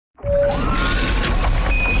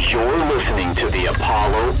listening to the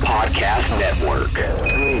Apollo Podcast Network.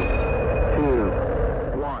 3, 2,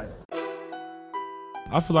 1.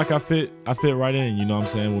 I feel like I fit right in, you know what I'm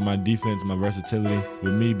saying, with my defense, my versatility,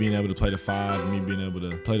 with me being able to play the 5, me being able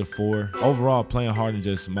to play the 4. Overall, playing hard and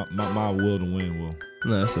just my will to win, Will.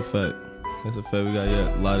 No, that's a fact. That's a fact. We got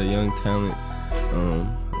a lot of young talent,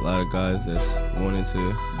 a lot of guys that's wanting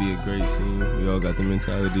to be a great team. We all got the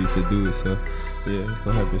mentality to do it, so yeah, it's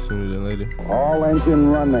going to happen sooner than later. All engine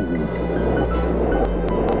running.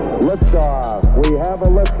 Liftoff. We have a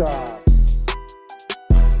liftoff.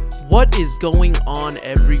 What is going on,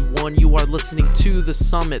 everyone? You are listening to The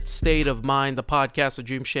Summit State of Mind, the podcast of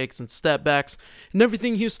dream shakes and stepbacks, and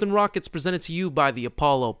everything Houston Rockets, presented to you by the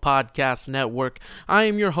Apollo Podcast Network. I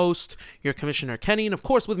am your host, your Commissioner Kenny, and of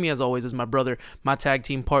course with me as always is my brother, my tag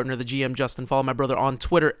team partner, the GM Justin. Follow my brother on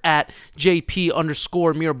Twitter at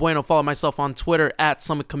JP_Mirabueno. Follow myself on Twitter at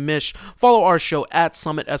Summit Commish. Follow our show at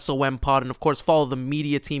Summit SOM Pod, and of course follow the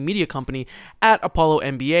media company at Apollo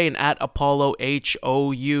NBA and at Apollo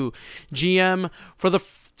HOU. GM, for the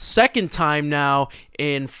second time now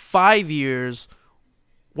in 5 years,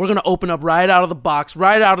 we're going to open up right out of the box,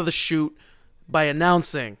 right out of the chute, by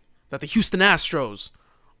announcing that the Houston Astros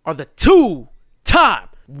are the 2-time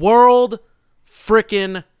world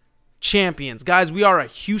frickin' champions. Guys, we are a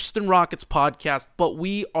Houston Rockets podcast, but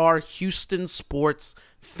we are Houston sports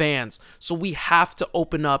fans. So we have to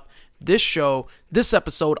open up this show, this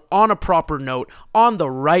episode, on a proper note, on the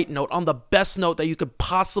right note, on the best note that you could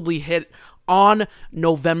possibly hit on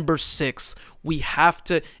November 6th. We have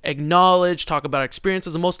to acknowledge, talk about our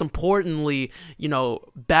experiences, and most importantly,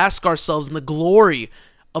 bask ourselves in the glory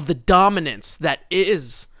of the dominance that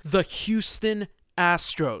is the Houston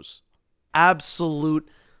Astros. Absolute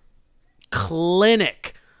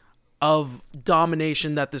clinic of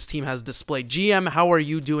domination that this team has displayed. GM, how are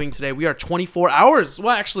you doing today? We are 24 hours.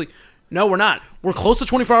 Well, actually, no, we're not. We're close to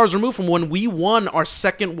 24 hours removed from when we won our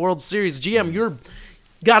second World Series. GM, you're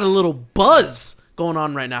got a little buzz going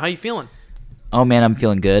on right now. How you feeling? Oh, man, I'm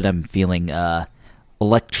feeling good. I'm feeling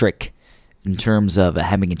electric in terms of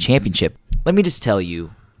having a championship. Let me just tell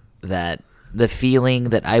you that the feeling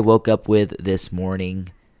that I woke up with this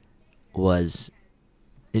morning was,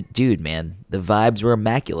 dude, man, the vibes were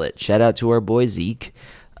immaculate. Shout out to our boy Zeke.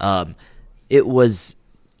 It was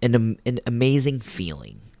an amazing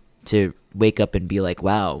feeling to wake up and be like,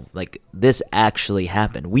 wow, like this actually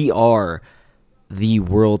happened. We are the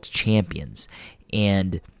world champions.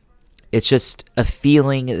 And it's just a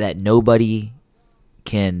feeling that nobody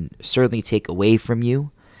can certainly take away from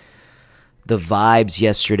you. The vibes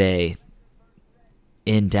yesterday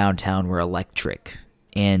in downtown were electric.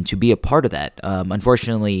 And to be a part of that,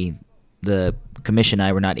 unfortunately, the commission and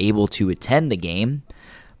I were not able to attend the game,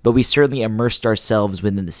 but we certainly immersed ourselves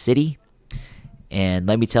within the city. And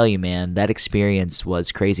let me tell you, man, that experience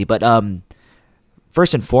was crazy. But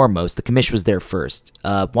first and foremost, the commission was there first.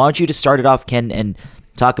 Why don't you just start it off, Ken, and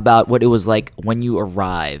talk about what it was like when you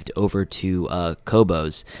arrived over to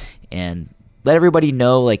Cobos, and let everybody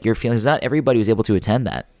know like your feelings. Not everybody was able to attend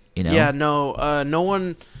that, you know? Yeah, no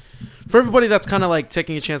one. For everybody that's kind of like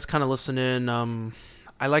taking a chance to kind of listen in,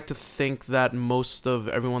 I like to think that most of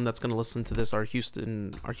everyone that's going to listen to this are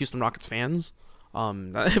Houston Rockets fans.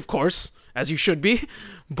 Of course, as you should be,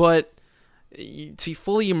 but to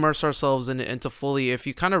fully immerse ourselves in it, and to fully, if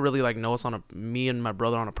you kind of really like know us me and my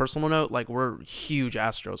brother on a personal note, like we're huge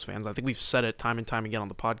Astros fans. I think we've said it time and time again on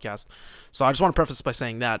the podcast. So I just want to preface by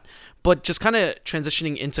saying that. But just kind of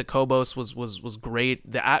transitioning into Cobos was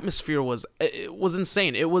great. The atmosphere was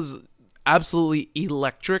insane. It was absolutely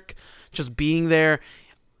electric just being there.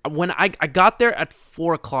 When I got there at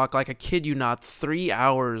 4:00, like I kid you not, 3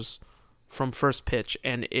 hours from first pitch,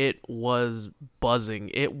 and it was buzzing.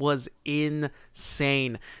 It was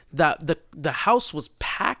insane. The house was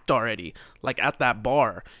packed already, like at that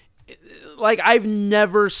bar. Like I've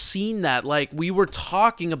never seen that. Like we were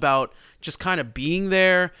talking about just kind of being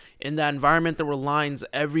there in that environment. There were lines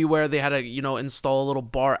everywhere. They had to, install a little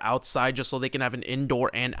bar outside just so they can have an indoor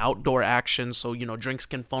and outdoor action, so drinks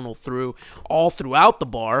can funnel through all throughout the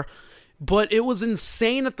bar. But it was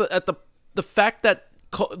insane at the fact that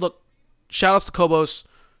look. Shout outs to Cobos.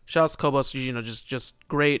 Just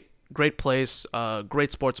great place.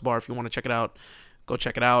 Great sports bar. If you want to check it out, go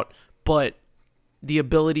check it out. But the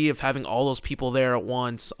ability of having all those people there at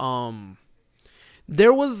once,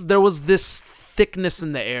 there was this thickness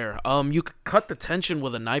in the air. You could cut the tension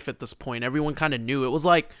with a knife at this point. Everyone kind of knew. It was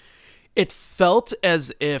like, it felt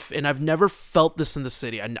as if, and I've never felt this in the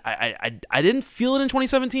city. I didn't feel it in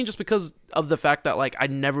 2017 just because of the fact that like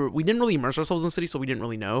we didn't really immerse ourselves in the city, so we didn't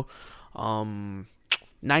really know.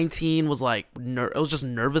 19 was like it was just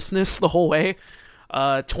nervousness the whole way.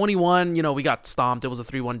 21, we got stomped. It was a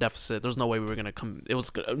 3-1 deficit. There's no way we were gonna come. It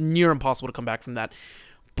was near impossible to come back from that.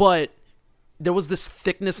 But there was this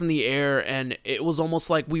thickness in the air, and it was almost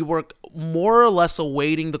like we were more or less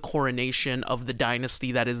awaiting the coronation of the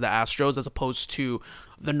dynasty that is the Astros, as opposed to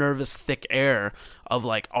the nervous, thick air of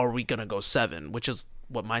like, are we gonna go 7? Which is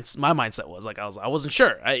what my mindset was. Like I wasn't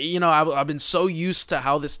sure. I've been so used to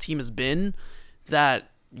how this team has been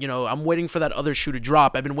that I'm waiting for that other shoe to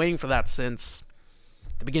drop. I've been waiting for that since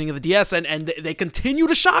the beginning of the DS, and they continue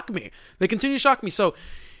to shock me. So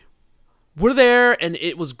we're there, and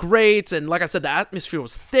it was great. And like I said, the atmosphere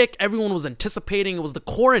was thick. Everyone was anticipating. It was the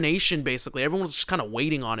coronation, basically. Everyone was just kind of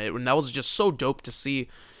waiting on it, and that was just so dope to see.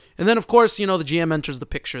 And then, of course, the GM enters the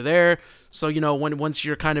picture there. So, once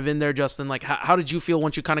you're kind of in there, Justin, like, how did you feel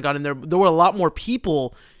once you kind of got in there? There were a lot more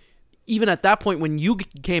people, even at that point when you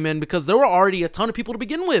came in, because there were already a ton of people to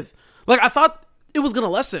begin with. Like, I thought it was going to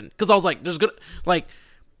lessen, because I was like,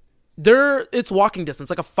 it's walking distance,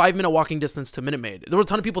 like a 5-minute walking distance to Minute Maid. There were a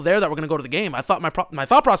ton of people there that were going to go to the game. I thought my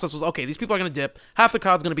thought process was, okay, these people are going to dip. Half the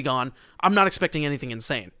crowd's going to be gone. I'm not expecting anything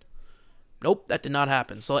insane. Nope, that did not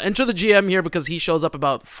happen. So enter the GM here, because he shows up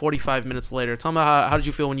about 45 minutes later. Tell me how did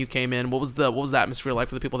you feel when you came in? What was the atmosphere like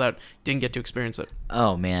for the people that didn't get to experience it?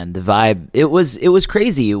 Oh man, the vibe. It was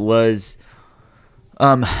crazy. It was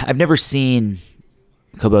I've never seen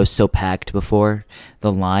Cobo so packed before.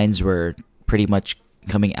 The lines were pretty much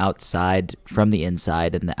coming outside from the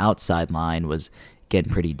inside, and the outside line was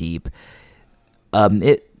getting pretty deep.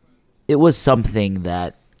 It was something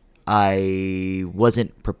that I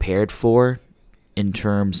wasn't prepared for in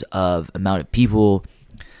terms of amount of people,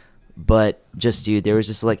 but just, dude, there was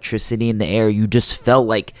this electricity in the air. You just felt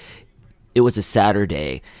like it was a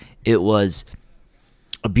Saturday. It was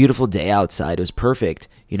a beautiful day outside. It was perfect.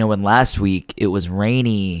 When last week it was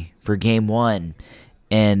rainy for game 1,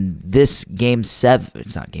 and this game 6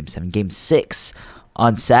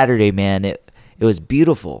 on Saturday, man, it was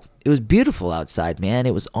beautiful. It was beautiful outside, man.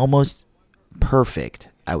 It was almost perfect,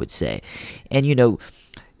 I would say. And,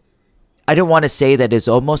 I don't want to say that it's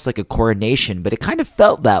almost like a coronation, but it kind of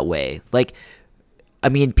felt that way. Like, I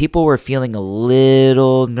mean, people were feeling a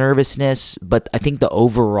little nervousness, but I think the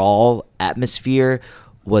overall atmosphere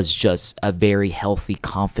was just a very healthy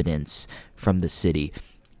confidence from the city.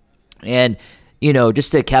 And,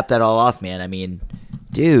 just to cap that all off, man, I mean,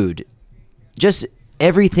 dude, just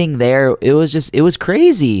everything there, it was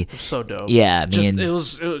crazy. It was so dope. Yeah, I mean, it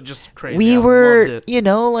was just crazy. We I were, loved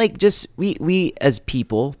it. we as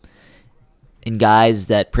people and guys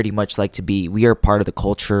that pretty much like to be, we are part of the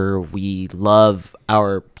culture. We love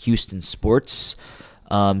our Houston sports,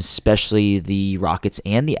 especially the Rockets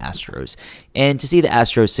and the Astros. And to see the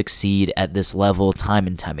Astros succeed at this level time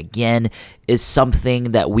and time again is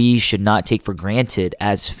something that we should not take for granted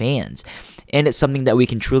as fans. And it's something that we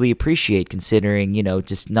can truly appreciate, considering,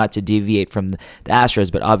 just not to deviate from the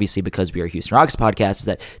Astros, but obviously because we are Houston Rockets podcast, is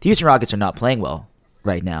that the Houston Rockets are not playing well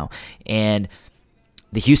right now. And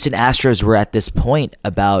the Houston Astros were at this point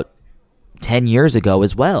about 10 years ago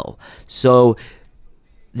as well. So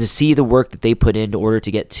to see the work that they put in order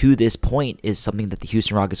to get to this point is something that the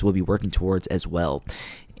Houston Rockets will be working towards as well.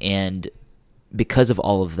 And because of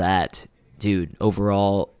all of that, dude,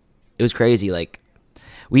 overall, it was crazy. Like,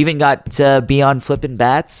 we even got to be on Flippin'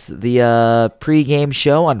 Bats, the pregame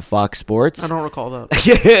show on Fox Sports. I don't recall that.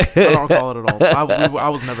 I don't recall it at all. I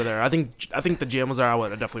was never there. I think the GM was there. I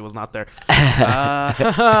definitely was not there. I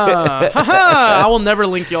will never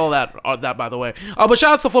link you all that by the way. But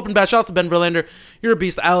shout out to Flippin' Bats. Shout out to Ben Verlander. You're a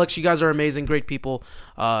beast. Alex, you guys are amazing. Great people.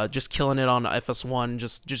 Just killing it on FS1.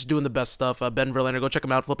 Just doing the best stuff. Ben Verlander, go check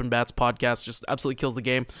him out. Flippin' Bats podcast. Just absolutely kills the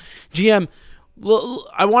game. GM. Well,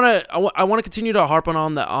 I want to continue to harp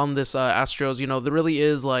on this Astros. There really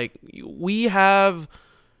is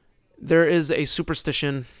there is a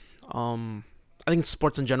superstition. I think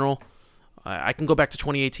sports in general. I can go back to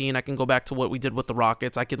 2018. I can go back to what we did with the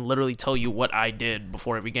Rockets. I can literally tell you what I did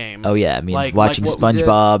before every game. Oh yeah, I mean, watching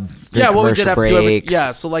SpongeBob. What we did after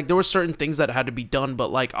breaks. So there were certain things that had to be done, but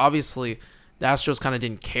obviously the Astros kind of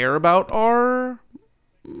didn't care about our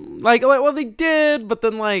well, they did, but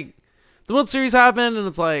then the World Series happened, and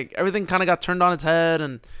it's everything kind of got turned on its head,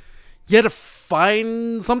 and you had to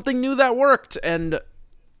find something new that worked. And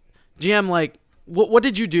GM, what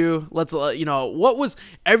did you do? Let's what was,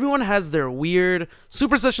 everyone has their weird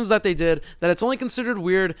superstitions that they did that it's only considered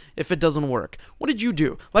weird if it doesn't work. What did you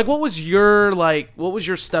do? What was your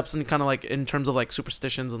steps in kind of in terms of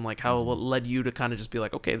superstitions, and what led you to kind of just be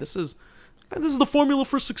okay, this is the formula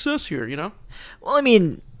for success here, Well, I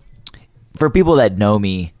mean, for people that know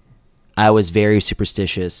me, I was very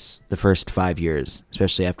superstitious the first 5 years,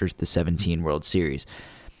 especially after the 17 World Series.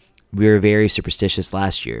 We were very superstitious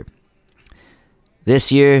last year.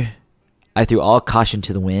 This year, I threw all caution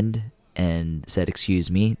to the wind and said,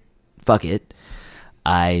 excuse me, fuck it.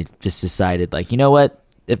 I just decided, like, you know what?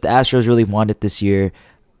 If the Astros really want it this year,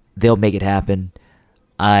 they'll make it happen.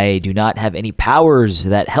 I do not have any powers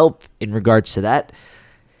that help in regards to that.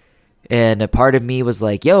 And a part of me was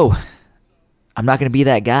like, yo, I'm not going to be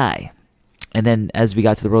that guy. And then as we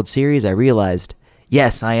got to the World Series, I realized,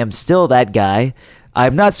 yes, I am still that guy.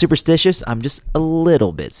 I'm not superstitious. I'm just a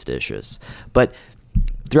little bit stitious. But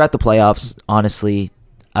throughout the playoffs, honestly,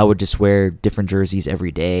 I would just wear different jerseys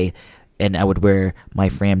every day. And I would wear my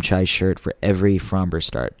franchise shirt for every Fromber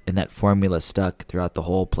start. And that formula stuck throughout the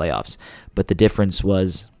whole playoffs. But the difference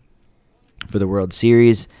was, for the World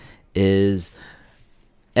Series, is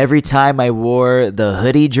every time I wore the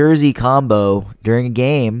hoodie jersey combo during a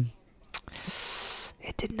game,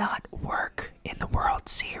 it did not work in the World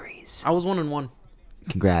Series. I was 1-1.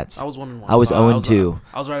 Congrats. I was 1-1. I was so 0-2.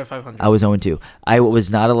 I was right at 500. I was 0-2. I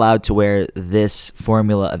was not allowed to wear this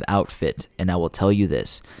formula of outfit, and I will tell you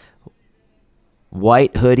this.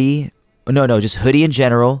 White hoodie, just hoodie in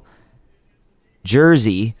general,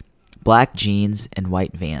 jersey, black jeans, and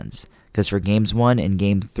white Vans. Because for games 1 and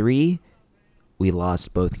game 3, we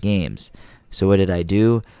lost both games. So what did I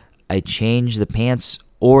do? I changed the pants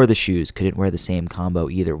or the shoes. Couldn't wear the same combo,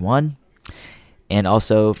 either one. And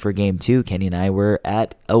also for game 2, Kenny and I were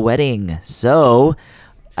at a wedding. So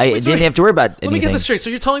I didn't have to worry about anything. Let me get this straight. So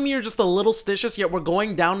you're telling me you're just a little stitious, yet we're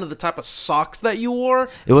going down to the type of socks that you wore?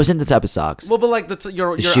 It wasn't the type of socks. Well, but like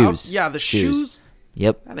your shoes. The shoes.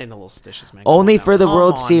 Yep. That ain't a little stitious, man. Only for the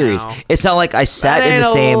World Series. Now. It's not like I sat in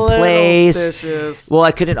the same place. Well,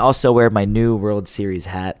 I couldn't also wear my new World Series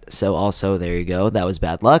hat. So also, there you go. That was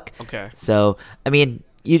bad luck. Okay. So, I mean,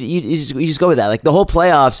 you just go with that. Like the whole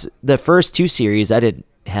playoffs, the first 2 series, I didn't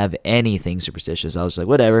have anything superstitious. I was like,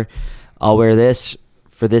 whatever. I'll wear this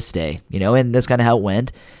for this day, and that's kind of how it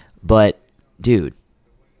went. But, dude,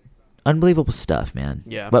 unbelievable stuff, man.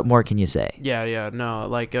 Yeah. What more can you say? Yeah. No,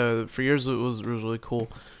 like for years it was really cool.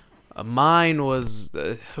 Mine was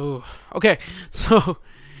okay. So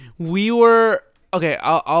we were okay.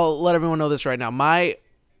 I'll let everyone know this right now.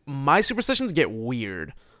 My superstitions get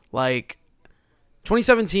weird. Like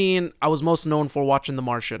 2017, I was most known for watching The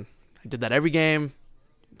Martian. I did that every game.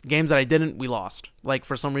 Games that I didn't, we lost. Like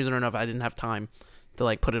for some reason or another, I didn't have time to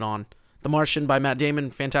like put it on. The Martian by Matt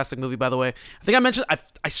Damon, fantastic movie, by the way. I think I mentioned,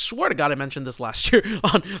 I swear to God I mentioned this last year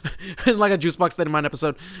on in like a Juicebox State of Mind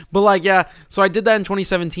episode. But like, yeah, so I did that in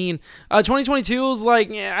 2017. 2022 was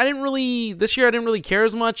like, yeah, this year I didn't really care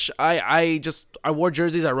as much. I wore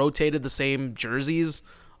jerseys, I rotated the same jerseys.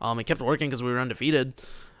 It kept working because we were undefeated.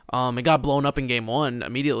 It got blown up in game 1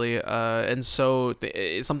 immediately. And so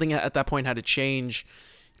something at that point had to change.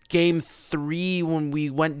 Game 3, when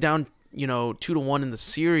we went down, 2-1 in the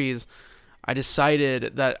series, I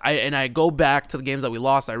decided that I go back to the games that we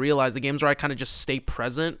lost. I realized the games where I kind of just stay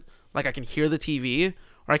present, like I can hear the TV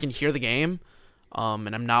or I can hear the game,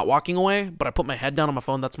 and I'm not walking away, but I put my head down on my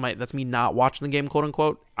phone. That's me not watching the game, quote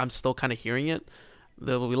unquote. I'm still kind of hearing it.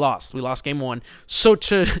 We lost game 1. So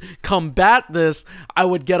to combat this, I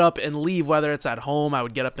would get up and leave, whether it's at home. I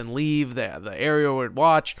would get up and leave the area where I'd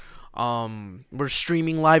watch. We're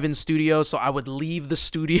streaming live in studio, so I would leave the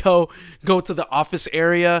studio, go to the office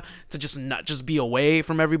area to just be away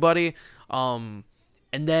from everybody. And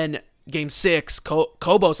then game 6,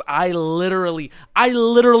 Cobos, I literally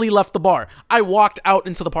left the bar. I walked out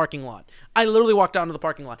into the parking lot.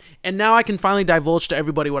 And now I can finally divulge to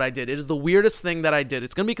everybody what I did. It is the weirdest thing that I did.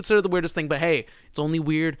 It's going to be considered the weirdest thing, but hey, it's only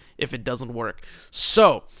weird if it doesn't work.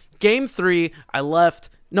 So, game 3, I left.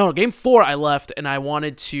 No, game 4, I left, and I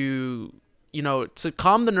wanted to, to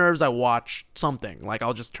calm the nerves, I watched something. Like,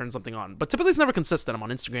 I'll just turn something on. But typically, it's never consistent. I'm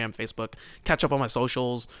on Instagram, Facebook, catch up on my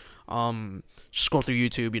socials, scroll through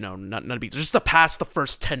YouTube, not a big deal. Just to pass the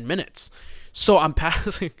first 10 minutes. So, I'm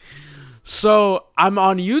passing. So, I'm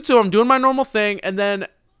on YouTube, I'm doing my normal thing, and then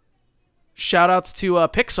shout outs to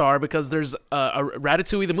Pixar, because there's a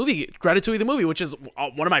Ratatouille the movie, which is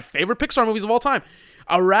one of my favorite Pixar movies of all time.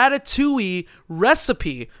 A Ratatouille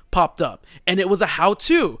recipe popped up, and it was a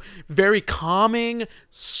how-to. Very calming,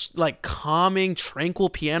 tranquil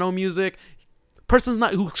piano music. Person's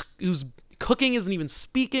not who's cooking isn't even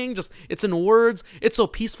speaking, just it's in words. It's so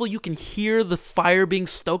peaceful, you can hear the fire being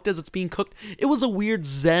stoked as it's being cooked. It was a weird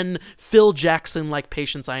Zen, Phil Jackson-like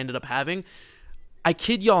patience I ended up having. I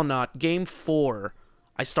kid y'all not, game 4,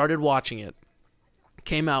 I started watching it.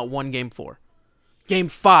 Came out, won game 4. Game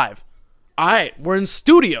 5. All right, we're in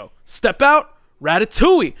studio. Step out,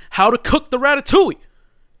 Ratatouille. How to cook the ratatouille.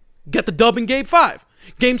 Get the dub in Game 5.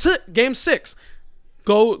 Game 6.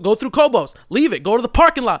 Go through Kobos. Leave it. Go to the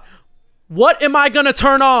parking lot. What am I going to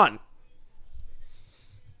turn on?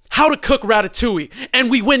 How to cook ratatouille. And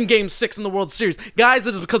we win Game 6 in the World Series. Guys,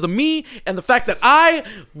 it is because of me and the fact that I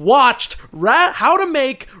watched how to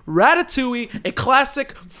make ratatouille a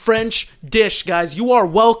classic French dish, guys. You are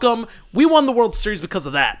welcome. We won the World Series because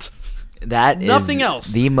of that. That Nothing is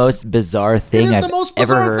else. the most bizarre thing I've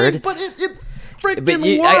ever heard. Thing, but it freaking But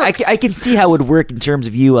worked. I can see how it would work in terms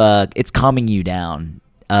of you. It's calming you down.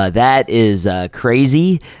 That is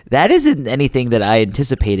crazy. That isn't anything that I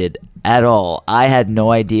anticipated at all. I had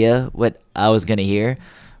no idea what I was gonna hear,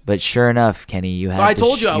 but sure enough, Kenny, you had. I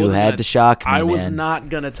told you I was. You had to shock me. I was man. not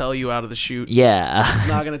gonna tell you out of the chute. Yeah, I was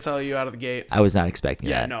not gonna tell you out of the gate. I was not expecting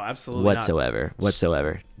that. Yeah, no, absolutely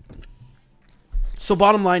whatsoever. So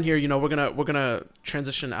bottom line here, we're gonna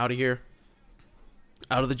transition out of here,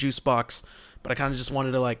 out of the juice box. But I kind of just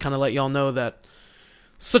wanted to let y'all know that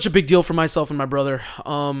such a big deal for myself and my brother.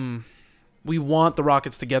 We want the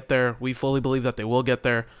Rockets to get there. We fully believe that they will get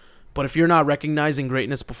there. But if you're not recognizing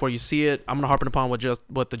greatness before you see it, I'm gonna harp upon what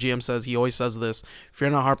the GM says. He always says this.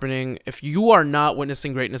 If you are not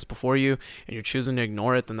witnessing greatness before you and you're choosing to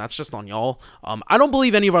ignore it, then that's just on y'all. I don't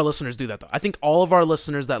believe any of our listeners do that though. I think all of our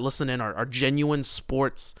listeners that listen in are genuine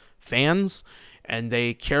sports fans. And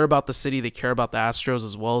they care about the city. They care about the Astros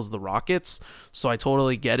as well as the Rockets. So I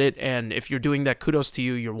totally get it. And if you're doing that, kudos to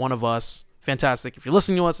you. You're one of us. Fantastic. If you're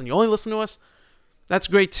listening to us and you only listen to us, that's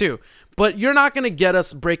great too. But you're not going to get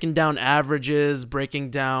us breaking down averages, breaking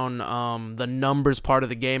down the numbers part of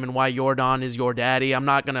the game and why Jordan is your daddy. I'm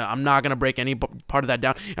not gonna break any part of that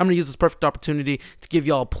down. I'm gonna use this perfect opportunity to give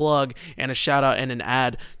y'all a plug and a shout out and an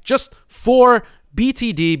ad just for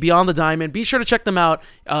BTD, Beyond the Diamond. Be sure to check them out.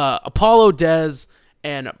 Apollo Dez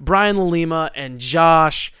and Brian Lalima and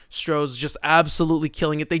Josh Stroh's just absolutely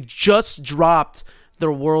killing it. They just dropped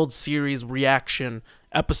their World Series reaction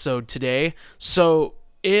episode today. So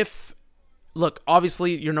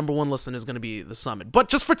obviously your number one listen is going to be the Summit. But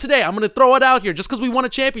just for today, I'm going to throw it out here. Just because we won a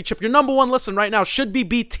championship, your number one listen right now should be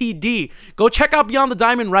BTD. Go check out Beyond the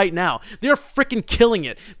Diamond right now. They're freaking killing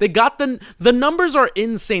it. They got the numbers are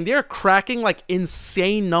insane. They're cracking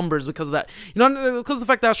insane numbers because of that. Because of the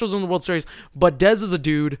fact that Astros are in the World Series. But Dez is a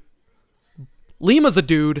dude. Lima's a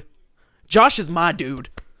dude. Josh is my dude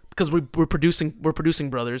because we're producing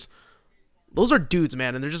brothers. Those are dudes,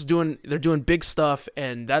 man, and they're doing big stuff,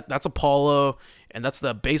 and that's Apollo, and that's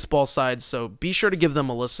the baseball side. So be sure to give them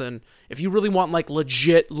a listen if you really want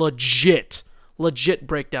legit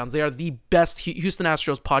breakdowns. They are the best Houston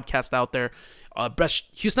Astros podcast out there, best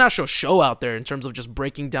Houston Astros show out there in terms of just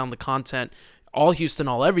breaking down the content, all Houston,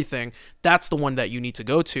 all everything. That's the one that you need to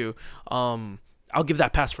go to. I'll give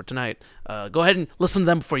that pass for tonight. Go ahead and listen to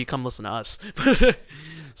them before you come listen to us.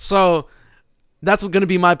 So. That's going to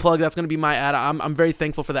be my plug. That's going to be my ad. I'm very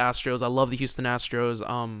thankful for the Astros. I love the Houston Astros.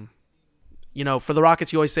 For the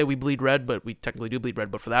Rockets, you always say we bleed red, but we technically do bleed red.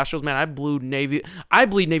 But for the Astros, man, I bleed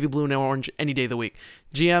navy blue and orange any day of the week.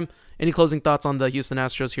 GM, any closing thoughts on the Houston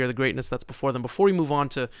Astros here, the greatness that's before them, before we move on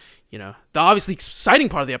to, the obviously exciting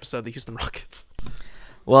part of the episode, the Houston Rockets?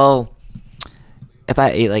 Well, if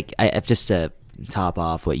I just to top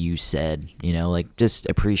off what you said, just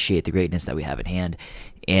appreciate the greatness that we have at hand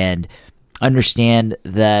and understand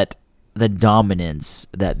that the dominance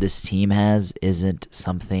that this team has isn't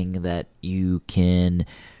something that you can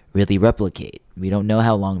really replicate. We don't know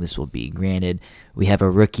how long this will be. Granted, we have a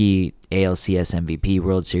rookie ALCS MVP,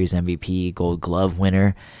 World Series MVP, Gold Glove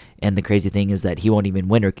winner, and the crazy thing is that he won't even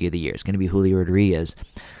win Rookie of the Year. It's going to be Julio Rodriguez,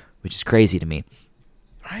 which is crazy to me.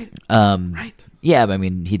 Right. Right. Yeah, but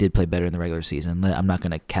he did play better in the regular season. I'm not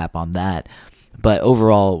going to cap on that. But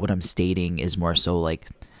overall, what I'm stating is more so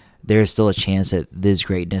there is still a chance that this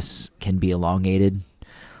greatness can be elongated,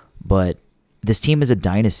 but this team is a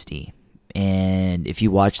dynasty. And if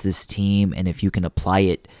you watch this team and if you can apply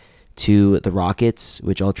it to the Rockets,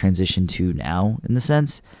 which I'll transition to now in the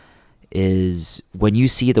sense, is when you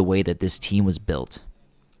see the way that this team was built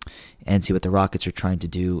and see what the Rockets are trying to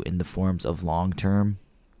do in the forms of long term,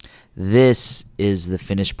 this is the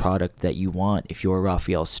finished product that you want if you're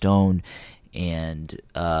Rafael Stone and,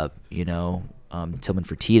 Tillman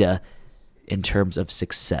Fertitta in terms of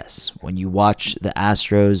success. When you watch the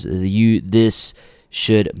Astros, this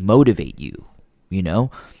should motivate you, in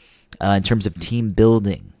terms of team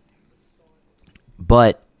building.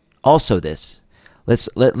 But also this, let's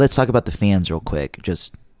talk about the fans real quick.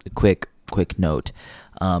 Just a quick note.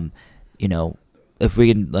 If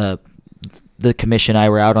we can, the commission and I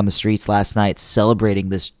were out on the streets last night celebrating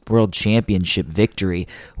this world championship victory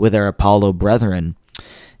with our Apollo brethren.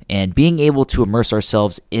 And being able to immerse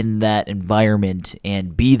ourselves in that environment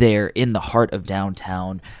and be there in the heart of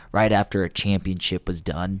downtown right after a championship was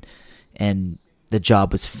done and the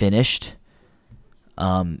job was finished,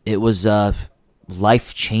 it was a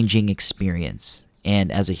life-changing experience.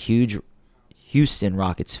 And as a huge Houston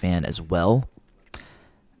Rockets fan as well,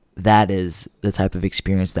 that is the type of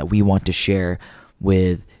experience that we want to share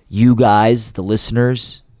with you guys, the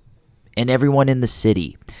listeners, and everyone in the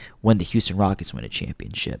city when the Houston Rockets win a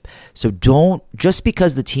championship. So don't, just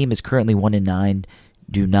because the team is currently 1-9,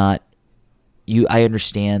 I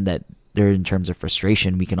understand that there, in terms of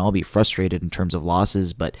frustration, we can all be frustrated in terms of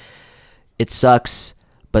losses, but it sucks.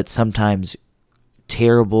 But sometimes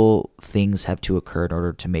terrible things have to occur in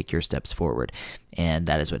order to make your steps forward, and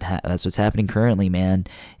that's what's happening currently, man.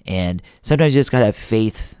 And sometimes you just gotta have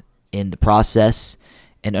faith in the process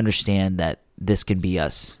and understand that this can be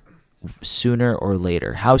us sooner or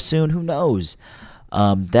later. How soon? Who knows?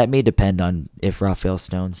 That may depend on if Rafael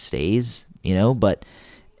Stone stays, but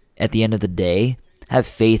at the end of the day, have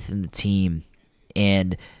faith in the team.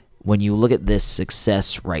 And when you look at this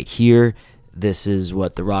success right here, this is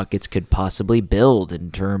what the Rockets could possibly build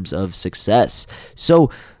in terms of success. So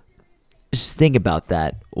just think about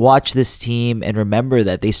that. Watch this team and remember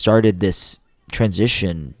that they started this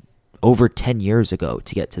transition over 10 years ago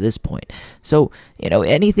to get to this point. So,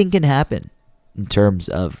 anything can happen in terms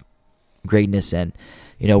of greatness. And,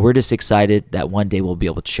 we're just excited that one day we'll be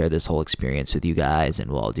able to share this whole experience with you guys,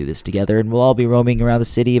 and we'll all do this together, and we'll all be roaming around the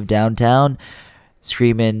city of downtown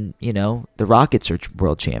screaming, the Rockets are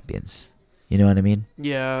world champions. You know what I mean?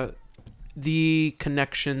 Yeah. The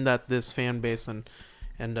connection that this fan base and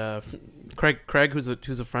Craig, who's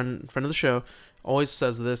a friend of the show, always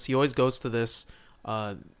says this. He always goes to this.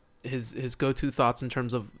 His go-to thoughts in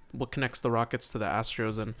terms of what connects the Rockets to the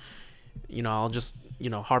Astros, and I'll just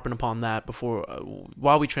harping upon that before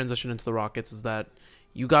while we transition into the Rockets, is that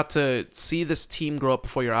you got to see this team grow up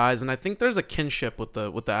before your eyes, and I think there's a kinship with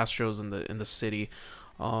the Astros in the city,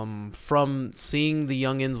 from seeing the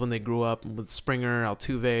youngins when they grew up with Springer,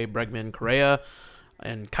 Altuve, Bregman, Correa,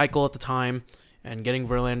 and Keuchel at the time, and getting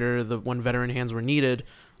Verlander when veteran hands were needed.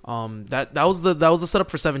 That was the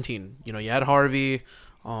setup for 17. You had Harvey.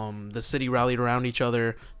 The city rallied around each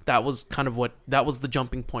other. That was that was the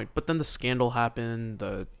jumping point. But then the scandal happened,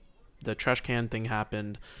 the trash can thing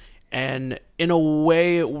happened, and in a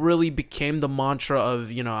way it really became the mantra of,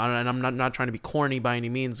 and I'm not trying to be corny by any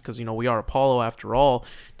means, because we are Apollo after all,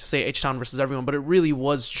 to say H-Town versus everyone, but it really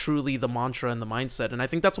was truly the mantra and the mindset. And I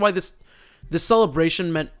think that's why this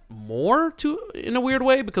celebration meant more in a weird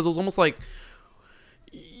way, because it was almost like,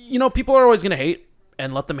 people are always going to hate,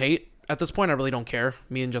 and let them hate. At this point, I really don't care.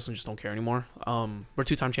 Me and Justin just don't care anymore. We're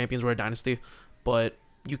 2-time champions. We're a dynasty. But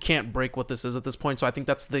you can't break what this is at this point. So I think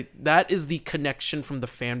that is the connection from the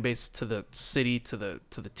fan base to the city, to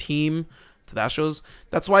the team, to the Astros.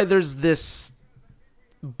 That's why there's this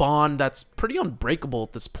bond that's pretty unbreakable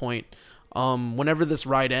at this point. Whenever this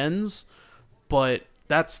ride ends, but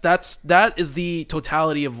that is the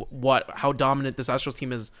totality of how dominant this Astros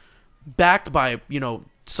team is, backed by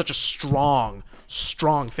such a strong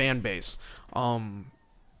fan base.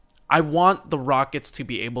 I want the Rockets to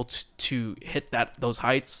be able to hit those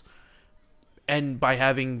heights, and by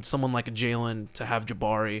having someone like a Jalen, to have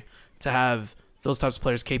Jabari, to have those types of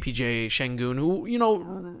players, KPJ, Şengün,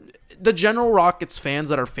 who, the general Rockets fans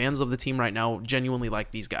that are fans of the team right now genuinely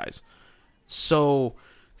like these guys. So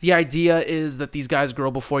the idea is that these guys grow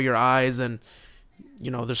before your eyes, and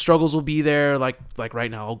their struggles will be there, like right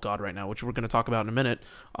now, right now, which we're going to talk about in a minute.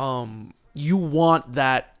 You want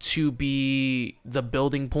that to be the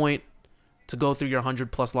building point to go through your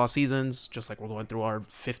 100+ loss seasons, just like we're going through our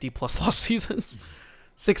 50+ loss seasons,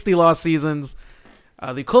 60 loss seasons.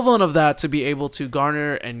 The equivalent of that, to be able to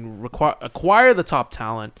garner and acquire the top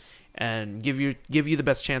talent and give you the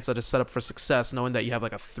best chance at a setup for success, knowing that you have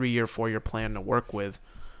like a 3-year, 4-year plan to work with.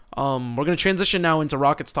 We're going to transition now into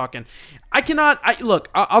Rockets talk, and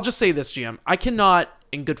I'll just say this, GM. I cannot,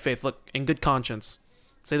 in good faith, in good conscience,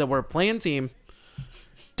 say that we're a playing team.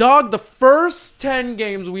 Dog, the first 10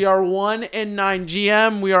 games, we are 1-9.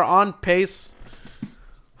 GM, we are on pace.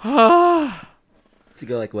 To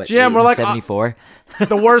go like what? GM, we're like 74.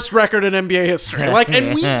 The worst record in NBA history.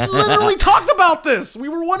 And we literally talked about this. We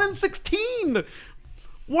were 1-16.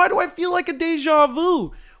 Why do I feel like a deja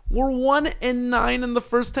vu? We're 1-9 in the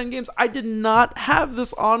first 10 games. I did not have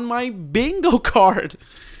this on my bingo card.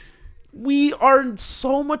 We are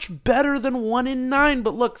so much better than 1-9.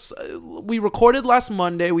 But look, we recorded last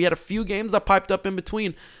Monday. We had a few games that piped up in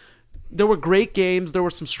between. There were great games. There were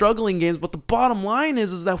some struggling games. But the bottom line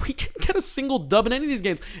is that we didn't get a single dub in any of these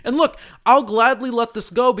games. And look, I'll gladly let this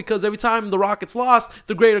go because every time the Rockets lost,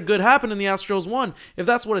 the greater good happened and the Astros won. If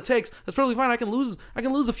that's what it takes, that's perfectly fine. I can lose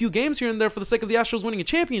a few games here and there for the sake of the Astros winning a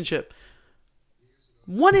championship.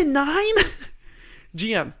 1-9?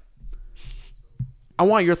 GM, I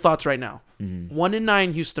want your thoughts right now.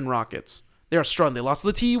 1-9 Houston Rockets. They are struggling. They lost to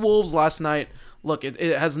the T-Wolves last night. Look, it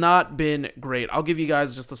has not been great. I'll give you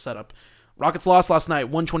guys just the setup. Rockets lost last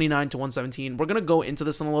night, 129-117. We're going to go into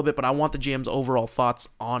this in a little bit, but I want the GM's overall thoughts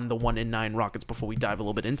on the 1-9 Rockets before we dive a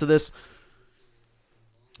little bit into this.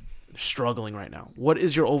 They're struggling right now. What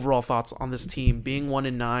is your overall thoughts on this team being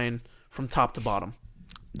 1-9 from top to bottom?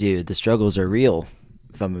 Dude, the struggles are real,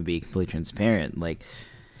 if I'm going to be completely transparent. Like,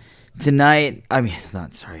 tonight,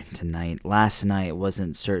 last night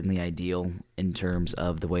wasn't certainly ideal in terms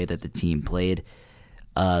of the way that the team played.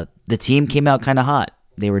 The team came out kind of hot.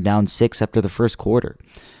 They were down 6 after the first quarter.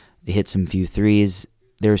 They hit some few threes.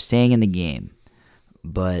 They were staying in the game.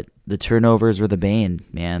 But the turnovers were the bane,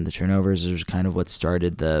 man. The turnovers are kind of what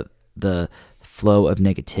started the flow of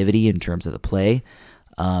negativity in terms of the play.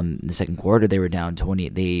 The second quarter, they were down 20.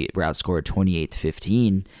 They were outscored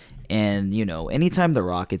 28-15. And, anytime the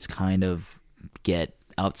Rockets kind of get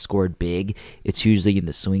outscored big, it's usually in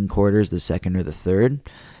the swing quarters, the second or the third.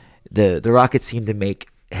 The Rockets seem to make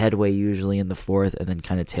headway usually in the fourth and then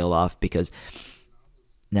kind of tail off because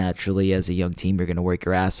naturally as a young team, you're going to work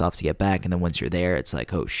your ass off to get back. And then once you're there, it's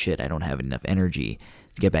like, oh, shit, I don't have enough energy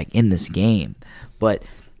to get back in this game. But,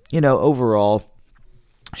 overall,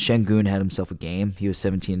 Şengün had himself a game. He was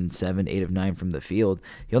 17-7, 8 of 9 from the field.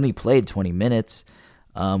 He only played 20 minutes.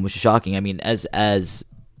 Which is shocking. I mean, as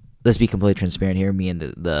let's be completely transparent here. Me and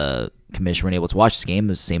the commission weren't able to watch this game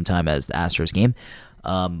at the same time as the Astros game.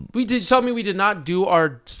 We did not do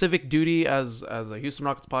our civic duty as a Houston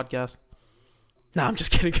Rockets podcast. No, I'm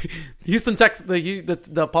just kidding.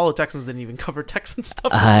 The Apollo Texans didn't even cover Texan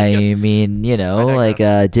stuff. I mean, did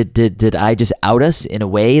I just out us in a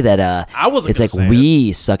way that I wasn't? It's like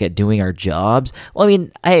we suck at doing our jobs. Well, I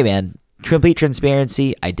mean, hey, man. Complete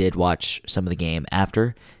transparency, I did watch some of the game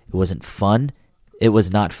after. It wasn't fun. It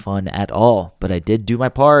was not fun at all. But I did do my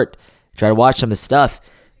part. Try to watch some of the stuff.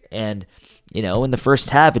 And, in the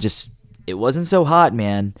first half, it wasn't so hot,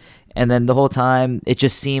 man. And then the whole time, it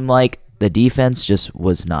just seemed like the defense just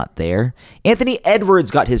was not there. Anthony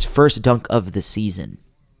Edwards got his first dunk of the season.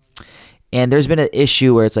 And there's been an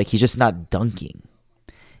issue where it's like he's just not dunking.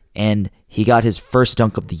 And he got his first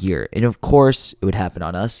dunk of the year. And, of course, it would happen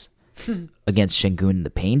on us. Against Şengün in the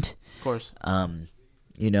paint. Of course. But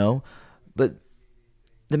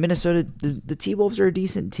the Minnesota, the T-Wolves are a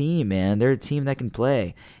decent team, man. They're a team that can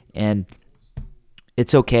play. And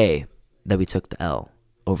it's okay that we took the L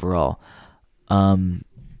overall.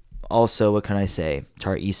 Also, what can I say?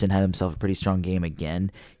 Tari Eason had himself a pretty strong game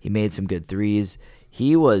again. He made some good threes.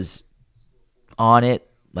 He was on it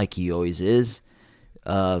like he always is.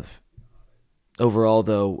 Overall,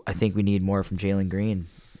 though, I think we need more from Jalen Green.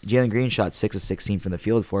 Jalen Green shot 6 of 16 from the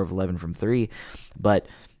field, 4 of 11 from 3, but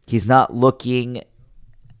he's not looking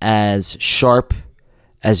as sharp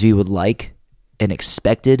as we would like and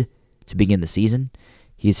expected to begin the season.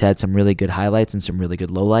 He's had some really good highlights and some really good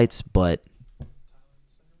lowlights, but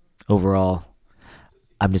overall,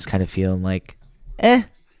 I'm just kind of feeling like, we're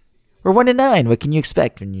 1-9. What can you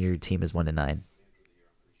expect when your team is 1-9?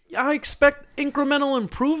 I expect incremental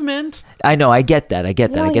improvement. I know, I get that. We're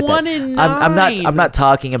 1-9. I'm not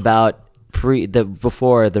talking about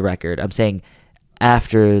before the record. I'm saying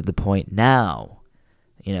after the point now.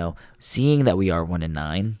 Seeing that we are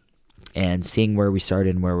 1-9 and seeing where we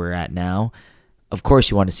started and where we're at now, of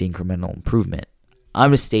course you want to see incremental improvement.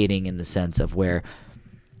 I'm just stating in the sense of where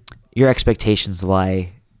your expectations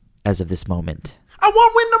lie as of this moment. I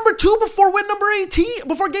want win number 2 before win number 18,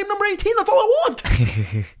 before game number 18. That's all I want.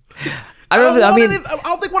 I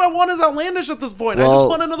don't think what I want is outlandish at this point. Well, I just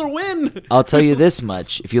want another win. I'll tell you this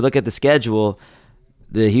much. If you look at the schedule,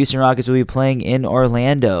 the Houston Rockets will be playing in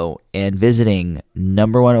Orlando and visiting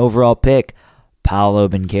number 1 overall pick, Paolo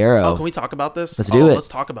Banchero. Oh, can we talk about this? Let's do it. Let's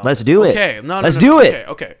talk about Let's this. do it. Okay. Let's do it.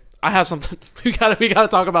 Okay. I have something. We gotta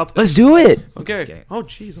talk about this. Let's do it. Okay. Oh,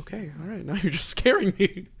 jeez. Okay. All right. Now you're just scaring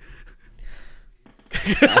me.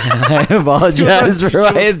 I apologize for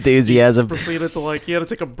my enthusiasm. Proceeded to he had to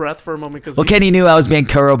take a breath for a moment because. Well, Kenny knew I was being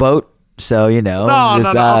boat, so No.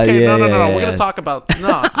 Okay, yeah, no. We're gonna talk about.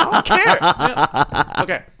 No, I don't care.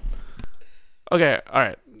 Yeah. Okay. All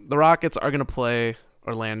right. The Rockets are gonna play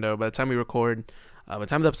Orlando. By the time we record, by the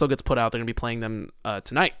time the episode gets put out, they're gonna be playing them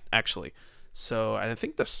tonight, actually. So I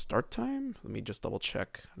think the start time. Let me just double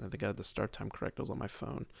check. I think I had the start time correct. It was on my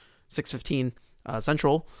phone. 6:15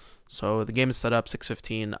 Central. So the game is set up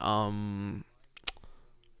 6:15.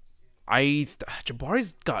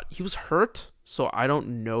 He was hurt, so I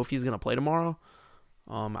don't know if he's gonna play tomorrow.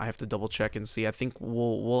 I have to double check and see. I think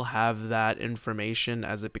we'll have that information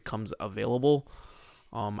as it becomes available.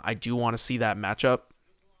 I do want to see that matchup.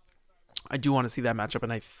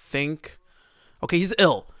 And I think, okay, he's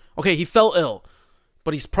ill. Okay, he fell ill,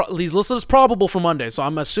 but he's listed as probable for Monday. So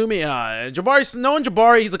I'm assuming knowing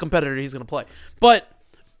Jabari, he's a competitor. He's gonna play, but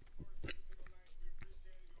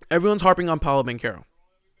everyone's harping on Paolo Banchero.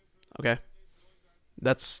 Okay,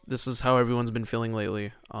 this is how everyone's been feeling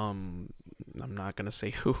lately. I'm not gonna say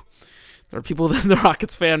who. There are people in the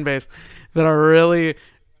Rockets fan base that are really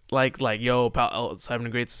like yo, Paolo's having a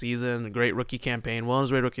great season, a great rookie campaign, well, he's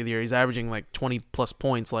a great rookie of the year. He's averaging like 20 plus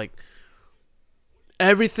points, like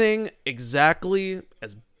everything exactly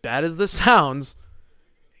as bad as this sounds,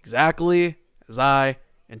 exactly as I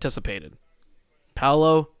anticipated.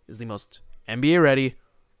 Paolo is the most NBA ready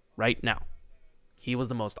right now. He was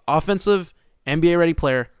the most offensive NBA ready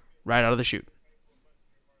player right out of the chute.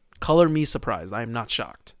 Color me surprised. I am not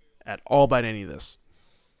shocked at all by any of this.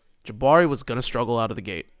 Jabari was going to struggle out of the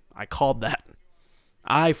gate. I called that.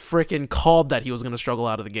 I freaking called that he was going to struggle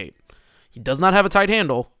out of the gate. He does not have a tight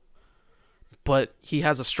handle, but he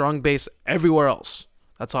has a strong base everywhere else.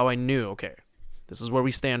 That's how I knew, okay, this is where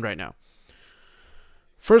we stand right now.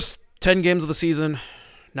 First 10 games of the season,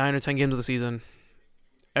 9 or 10 games of the season,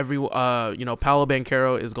 Paolo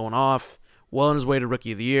Banchero is going off, well on his way to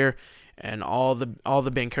Rookie of the Year, and all the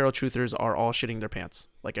Banchero truthers are all shitting their pants.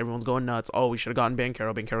 Like, everyone's going nuts. Oh, we should have gotten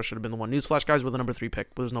Banchero. Banchero should have been the one. Newsflash, guys, we're the number 3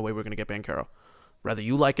 pick, but there's no way we're going to get Banchero. Whether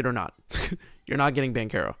you like it or not, you're not getting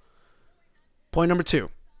Banchero. Point number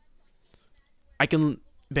 2.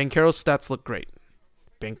 Banchero's stats look great.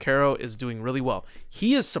 Banchero is doing really well.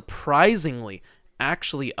 He is surprisingly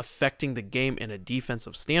actually affecting the game in a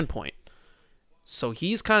defensive standpoint. So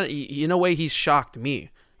he's kind of, in a way, he's shocked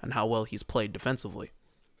me on how well he's played defensively.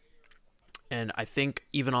 And I think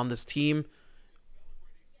even on this team,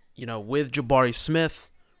 with Jabari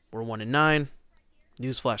Smith, we're 1-9.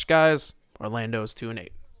 Newsflash, guys, Orlando is 2-8.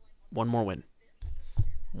 One more win.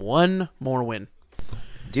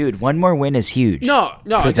 Dude, one more win is huge. No,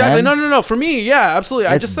 For exactly. them, No. For me, yeah, absolutely.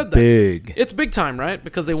 I just said that. Big. It's big time, right?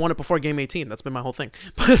 Because they won it before game 18. That's been my whole thing.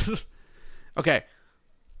 But okay,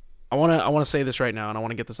 I want to say this right now, and I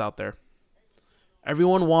want to get this out there.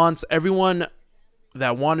 Everyone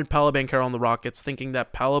that wanted Paolo Banchero on the Rockets, thinking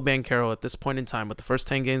that Paolo Banchero at this point in time, with the first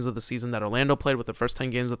 10 games of the season that Orlando played, with the first 10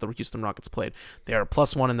 games that the Houston Rockets played, they are a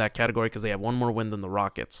 +1 in that category because they have one more win than the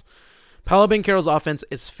Rockets. Paolo Banchero's offense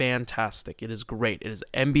is fantastic. It is great. It is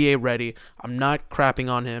NBA ready. I'm not crapping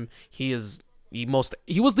on him. He was the most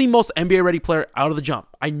NBA ready player out of the jump.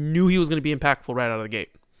 I knew he was going to be impactful right out of the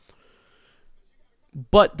gate.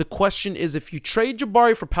 But the question is, if you trade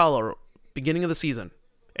Jabari for Paolo beginning of the season,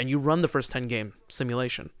 and you run the first 10 game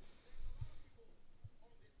simulation,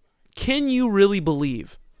 can you really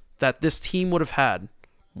believe that this team would have had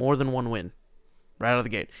more than one win right out of the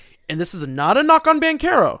gate? And this is not a knock on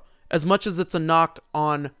Banchero as much as it's a knock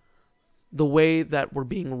on the way that we're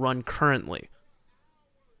being run currently.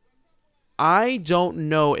 I don't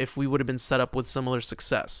know if we would have been set up with similar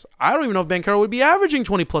success. I don't even know if Banchero would be averaging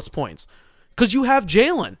 20 plus points, because you have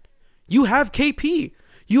Jalen, you have KP,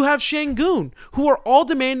 you have Şengün, who are all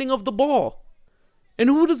demanding of the ball. And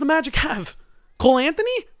who does the Magic have? Cole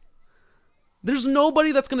Anthony? There's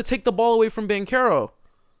nobody that's going to take the ball away from Banchero.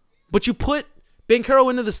 But you put Banchero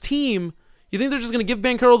into this team, you think they're just going to give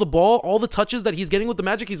Banchero the ball, all the touches that he's getting with the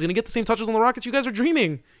Magic, he's going to get the same touches on the Rockets? You guys are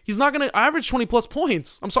dreaming. He's not going to average 20 plus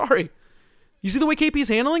points. I'm sorry. You see the way KP's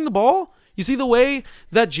handling the ball? You see the way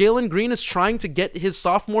that Jalen Green is trying to get his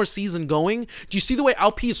sophomore season going? Do you see the way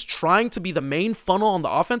Alp is trying to be the main funnel on the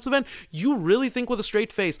offensive end? You really think with a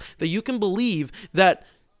straight face that you can believe that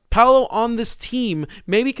Paolo on this team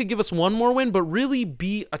maybe could give us one more win, but really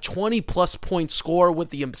be a 20-plus point scorer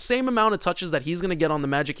with the same amount of touches that he's going to get on the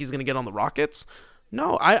Magic, he's going to get on the Rockets?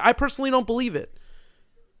 No, I personally don't believe it.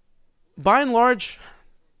 By and large...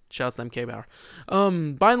 Shouts to MK Bauer.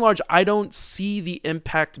 By and large, I don't see the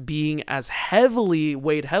impact being as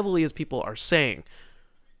weighed heavily as people are saying.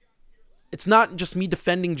 It's not just me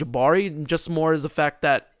defending Jabari, just more as the fact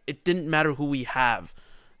that it didn't matter who we have.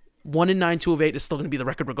 1-9, 2 of 8 is still going to be the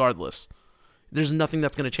record regardless. There's nothing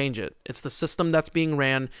that's going to change it. It's the system that's being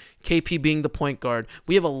ran, KP being the point guard.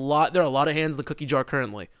 There are a lot of hands in the cookie jar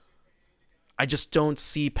currently. I just don't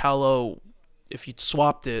see Paolo, if you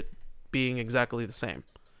swapped it, being exactly the same.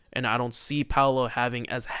 And I don't see Paolo having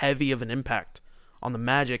as heavy of an impact on the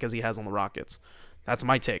Magic as he has on the Rockets. That's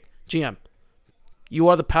my take. GM, You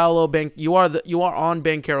are the Paolo Bank. You are on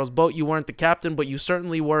Banchero's boat. You weren't the captain, but you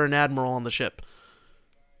certainly were an admiral on the ship.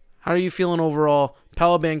 How are you feeling overall?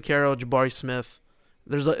 Paolo Banchero, Jabari Smith.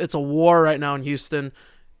 It's a war right now in Houston.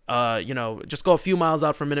 Just go a few miles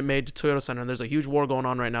out from Minute Maid to Toyota Center, and there's a huge war going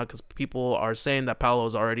on right now because people are saying that Paolo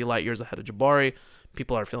is already light years ahead of Jabari.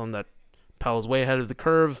 People are feeling that Paolo's way ahead of the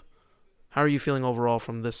curve. How are you feeling overall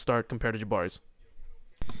from this start compared to Jabari's?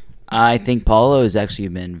 I think Paulo has actually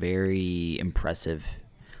been very impressive,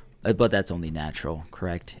 but that's only natural,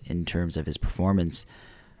 correct, in terms of his performance.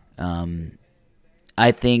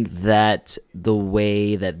 I think that the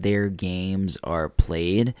way that their games are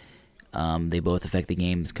played, they both affect the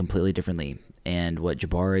games completely differently. And what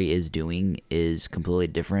Jabari is doing is completely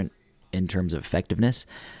different in terms of effectiveness.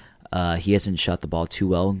 He hasn't shot the ball too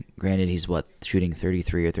well. Granted, he's shooting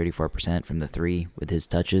 33 or 34% from the three with his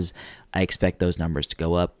touches. I expect those numbers to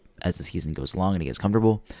go up as the season goes along and he gets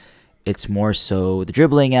comfortable. It's more so the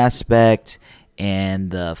dribbling aspect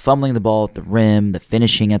and the fumbling the ball at the rim, the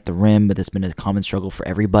finishing at the rim, but that's been a common struggle for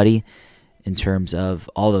everybody in terms of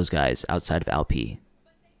all those guys outside of Alp.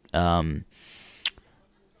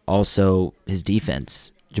 Also, his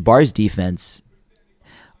defense. Jabari's defense,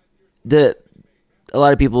 a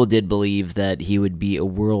lot of people did believe that he would be a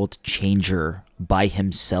world changer by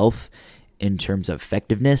himself in terms of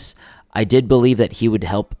effectiveness. I did believe that he would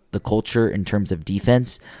help the culture in terms of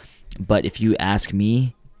defense, but if you ask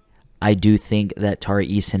me, I do think that Tari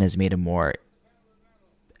Eason has made a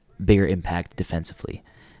bigger impact defensively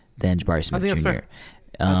than Jabari Smith I think Jr. that's fair.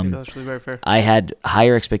 I think that's actually very fair. I had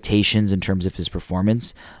higher expectations in terms of his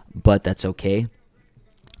performance, but that's okay.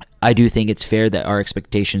 I do think it's fair that our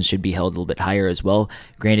expectations should be held a little bit higher as well.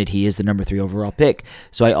 Granted, he is the number 3 overall pick,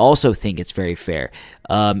 so I also think it's very fair.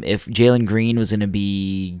 If Jalen Green was going to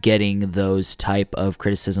be getting those type of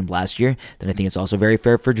criticism last year, then I think it's also very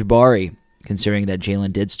fair for Jabari, considering that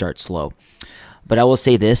Jalen did start slow. But I will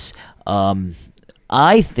say this.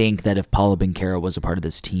 I think that if Paolo Banchero was a part of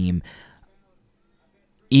this team,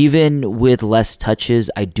 even with less touches,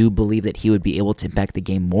 I do believe that he would be able to impact the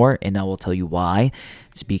game more, and I will tell you why.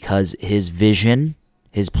 It's because his vision,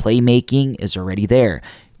 his playmaking is already there.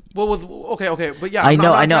 Well, okay, but yeah, I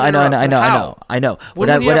know. When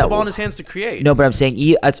would he have the ball in his hands to create? No, but I'm saying,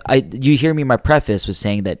 you hear me. My preface was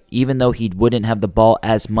saying that even though he wouldn't have the ball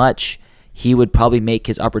as much, he would probably make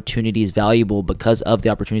his opportunities valuable because of the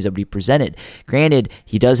opportunities that would be presented. Granted,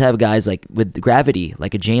 he does have guys like with gravity,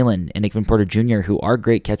 like a Jalen and Nick Porter Jr., who are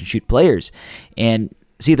great catch-and-shoot players. And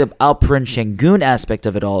see, the Alperen Şengün aspect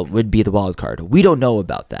of it all would be the wild card. We don't know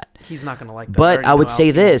about that. He's not going to like that. But I would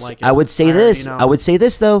say this. I would say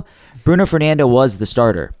this, though. Bruno Fernando was the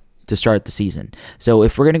starter to start the season. So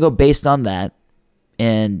if we're going to go based on that,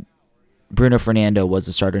 and Bruno Fernando was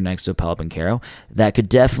the starter next to Paolo Banchero, that could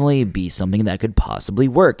definitely be something that could possibly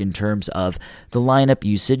work in terms of the lineup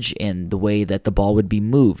usage and the way that the ball would be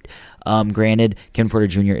moved. Granted, Kevin Porter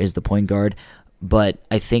Jr. is the point guard, but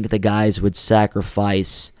I think the guys would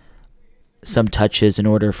sacrifice some touches in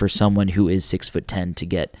order for someone who is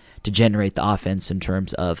 6'10" to generate the offense in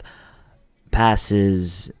terms of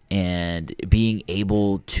passes and being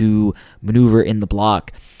able to maneuver in the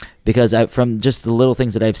block. Because from just the little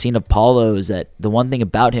things that I've seen of Paulo, is that the one thing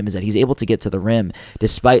about him is that he's able to get to the rim.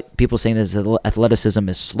 Despite people saying that his athleticism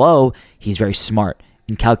is slow, he's very smart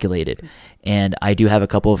and calculated. And I do have a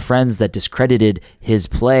couple of friends that discredited his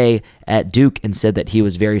play at Duke and said that he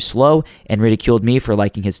was very slow and ridiculed me for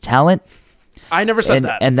liking his talent. I never said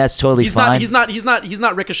that, and that's totally fine. He's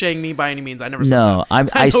not ricocheting me by any means. I never said that.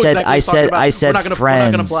 I said friends. We're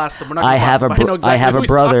not gonna blast him. I have a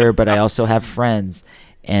brother, but I also have friends.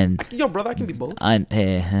 And yo, brother, I can be both.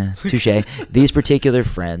 Touche. These particular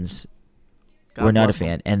friends were not a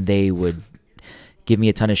fan, and they would give me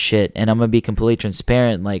a ton of shit. And I'm gonna be completely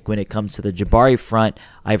transparent. Like when it comes to the Jabari front,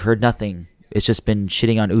 I've heard nothing. It's just been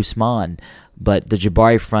shitting on Usman. But the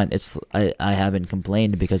Jabari front, I haven't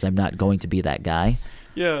complained because I'm not going to be that guy.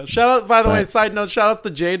 Yeah. Shout out, by the way, side note, shout outs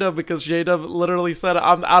to J-Dub, because J-Dub literally said,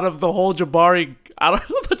 I'm out of the whole Jabari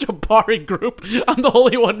group, I'm the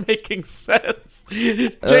only one making sense.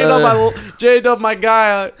 J-Dub, my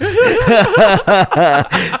guy.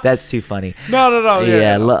 That's too funny. No.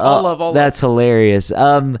 Yeah. All love. That's hilarious.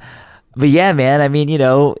 But yeah, man, I mean,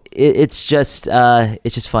 it's just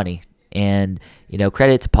funny. And,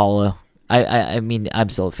 credit to Paulo. I mean, I'm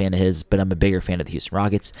still a fan of his, but I'm a bigger fan of the Houston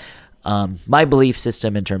Rockets. My belief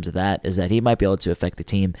system in terms of that is that he might be able to affect the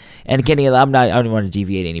team. And Kenny, I don't want to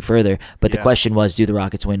deviate any further, but the question was, do the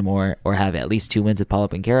Rockets win more or have at least 2 wins with Paolo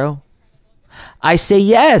Banchero? I say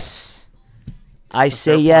yes.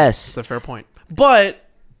 It's a fair point. But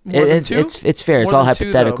More than two? It's fair. It's More all than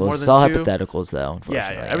two, though. More hypotheticals. It's than all two? hypotheticals, though. Yeah,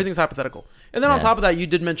 Unfortunately. everything's hypothetical. And then on Yeah. top of that, you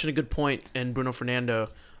did mention a good point in Bruno Fernando.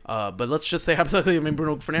 But let's just say hypothetically,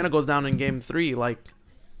 Bruno Fernando goes down in game 3 like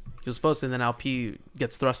he was supposed to, and then Alpi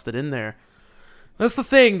gets thrusted in there. That's the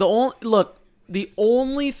thing. The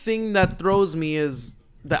only thing that throws me is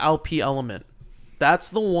the Alpi element. That's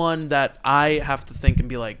the one that I have to think and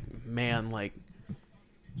be like, man, like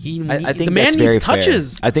I think the man that's very needs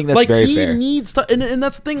touches. fair. I think that's like, very he fair. needs and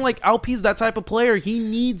that's the thing. Like Alpi's that type of player. He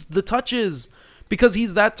needs the touches because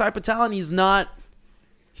he's that type of talent. He's not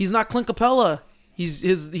Clint Capella. He's a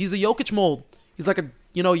Jokic mold. He's like a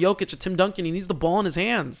Jokic, a Tim Duncan. He needs the ball in his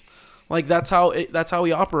hands. Like that's how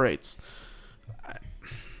he operates.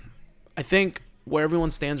 I think where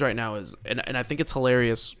everyone stands right now is, and I think it's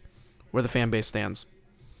hilarious where the fan base stands.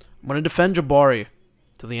 I'm going to defend Jabari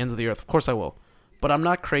to the ends of the earth. Of course I will. But I'm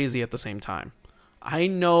not crazy at the same time. I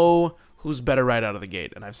know who's better right out of the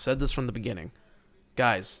gate, and I've said this from the beginning.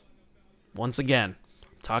 Guys, once again,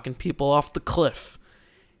 I'm talking people off the cliff.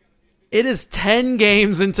 It is 10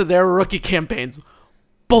 games into their rookie campaigns.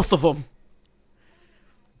 Both of them.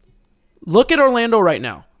 Look at Orlando right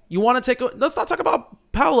now. Let's not talk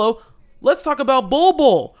about Paolo. Let's talk about Bol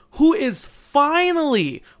Bol, who is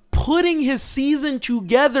finally putting his season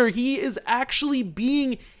together. He is actually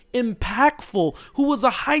being impactful, who was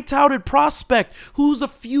a high-touted prospect, who's a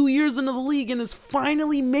few years into the league and is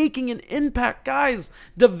finally making an impact. Guys,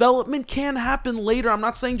 development can happen later. I'm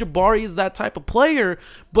not saying Jabari is that type of player,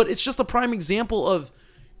 but it's just a prime example of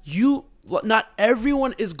not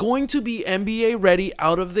everyone is going to be NBA ready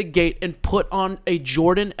out of the gate and put on a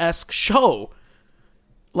Jordan-esque show.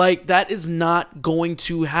 Like, that is not going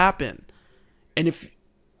to happen.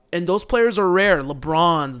 And those players are rare.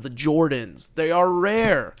 LeBrons, the Jordans, they are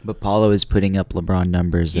rare. But Paulo is putting up LeBron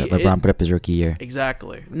numbers that LeBron put up his rookie year.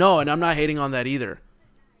 Exactly. No, and I'm not hating on that either.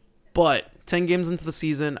 But 10 games into the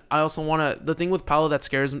season, I also want to... The thing with Paolo that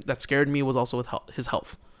scared me was also with his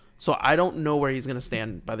health. So I don't know where he's going to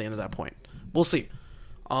stand by the end of that point. We'll see.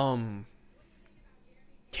 Damn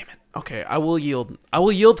it. Okay, I will yield. I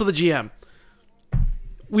will yield to the GM.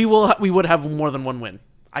 We would have more than one win.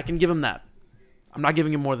 I can give him that. I'm not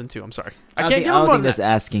giving him more than 2. I'm sorry. I can't give him more than that. I don't think that's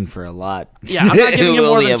asking for a lot. Yeah, I'm not giving him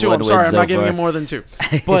more than 2. I'm sorry. I'm not giving him him more than 2.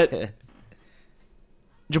 But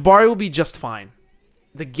Jabari will be just fine.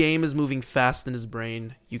 The game is moving fast in his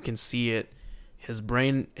brain. You can see it. His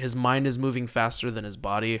mind is moving faster than his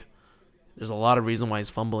body. There's a lot of reason why he's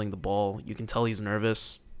fumbling the ball. You can tell he's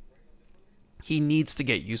nervous. He needs to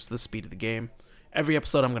get used to the speed of the game. Every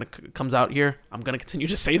episode comes out here, I'm going to continue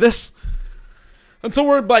to say this until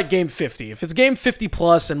we're like game 50. If it's game 50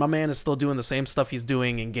 plus and my man is still doing the same stuff he's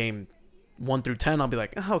doing in game 1 through 10, I'll be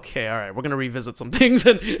like, okay, all right, we're going to revisit some things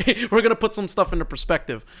and we're going to put some stuff into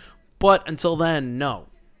perspective. But until then, no.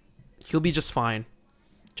 He'll be just fine,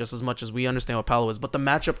 just as much as we understand what Paolo is. But the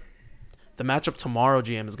matchup tomorrow,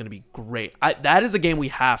 GM, is going to be great. That is a game we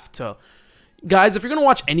have to... Guys, if you're going to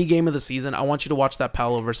watch any game of the season, I want you to watch that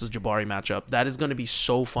Paolo versus Jabari matchup. That is going to be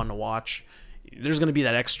so fun to watch. There's going to be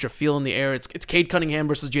that extra feel in the air. It's Cade Cunningham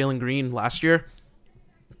versus Jalen Green last year.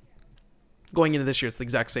 Going into this year, it's the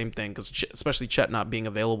exact same thing, because especially Chet not being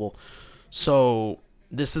available. So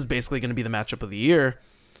this is basically going to be the matchup of the year.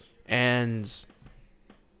 And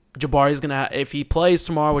Jabari's going to, if he plays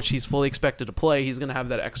tomorrow, which he's fully expected to play, he's going to have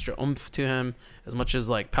that extra oomph to him, as much as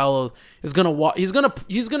like Paolo is going to, he's going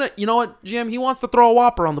to, you know what, GM, he wants to throw a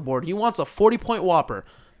whopper on the board. He wants a 40-point whopper.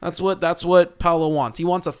 That's what Paolo wants. He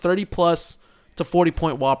wants a 30-plus to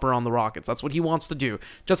 40-point whopper on the Rockets. That's what he wants to do.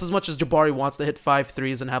 Just as much as Jabari wants to hit 5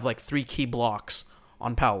 threes and have like 3 key blocks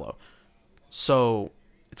on Paolo. So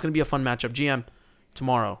it's going to be a fun matchup. GM,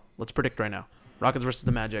 tomorrow, let's predict right now. Rockets versus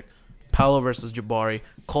the Magic. Paolo versus Jabari.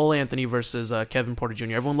 Cole Anthony versus Kevin Porter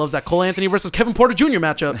Jr. Everyone loves that Cole Anthony versus Kevin Porter Jr.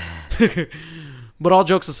 matchup. But all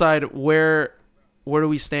jokes aside, where do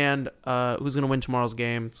we stand? Who's going to win tomorrow's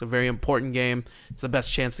game? It's a very important game. It's the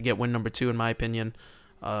best chance to get win number 2, in my opinion.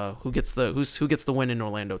 Who gets the win in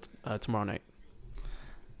Orlando tomorrow night?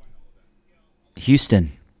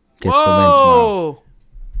 Houston gets the win tomorrow.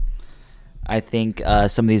 I think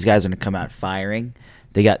some of these guys are going to come out firing.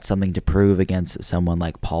 They got something to prove against someone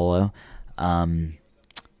like Paulo.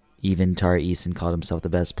 Even Tari Eason called himself the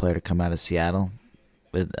best player to come out of Seattle,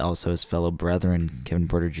 with also his fellow brethren, Kevin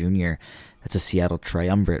Porter Jr. That's a Seattle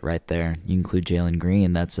triumvirate right there. You include Jalen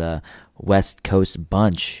Green. That's a West Coast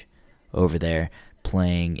bunch over there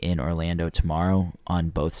playing in Orlando tomorrow on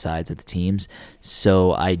both sides of the teams.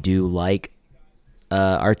 So I do like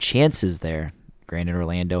our chances there. Granted,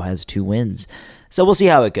 Orlando has 2 wins. So we'll see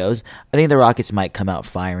how it goes. I think the Rockets might come out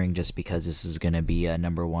firing just because this is going to be a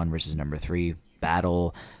number 1 versus number 3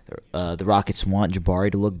 battle. The Rockets want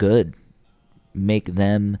Jabari to look good, make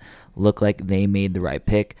them look like they made the right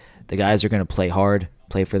pick. The guys are going to play hard,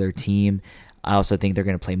 play for their team. I also think they're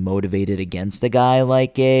going to play motivated against a guy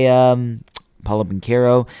like a Paulo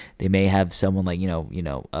Banchero. They may have someone like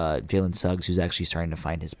Jalen Suggs, who's actually starting to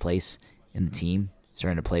find his place in the team,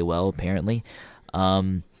 starting to play well apparently.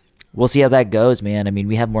 We'll see how that goes, man. I mean,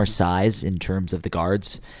 we have more size in terms of the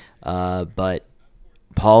guards, but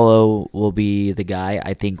Paulo will be the guy.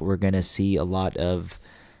 I think we're going to see a lot of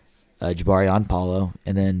Jabari on Paulo,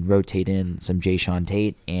 and then rotate in some Jayshawn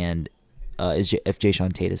Tate, and if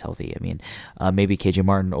Jayshawn Tate is healthy, I mean, maybe KJ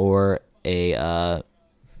Martin or a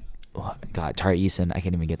Tari Eason. I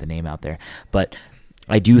can't even get the name out there, but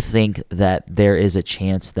I do think that there is a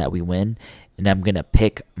chance that we win, and I'm gonna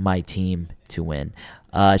pick my team to win.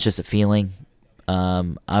 It's just a feeling.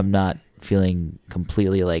 I'm not feeling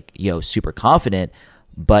completely super confident,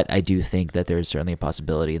 but I do think that there's certainly a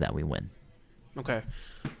possibility that we win. Okay.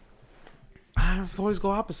 I have to always go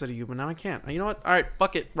opposite of you, but now I can't. You know what? All right,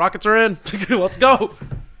 fuck it. Rockets are in. Let's go.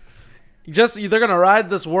 They're gonna ride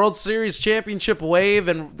this World Series championship wave,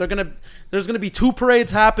 and there's gonna be 2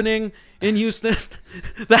 parades happening in Houston.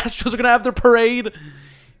 The Astros are gonna have their parade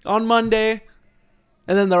on Monday,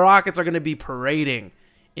 and then the Rockets are gonna be parading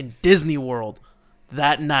in Disney World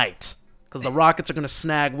that night, because the Rockets are gonna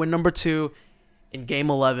snag win number 2 in Game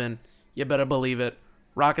 11. You better believe it.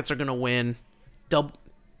 Rockets are gonna win.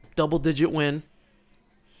 Double-digit win.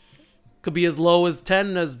 Could be as low as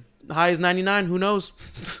 10, as high as 99. Who knows?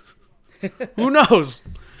 Who knows?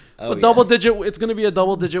 Double-digit. It's going to be a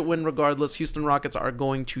double-digit win regardless. Houston Rockets are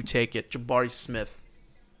going to take it. Jabari Smith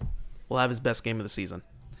will have his best game of the season.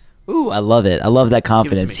 Ooh, I love it. I love that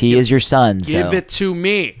confidence. He is your son. Give it to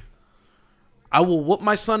me. I will whoop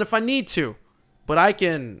my son if I need to, but I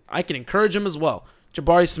can encourage him as well.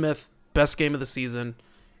 Jabari Smith, best game of the season.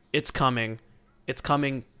 It's coming. It's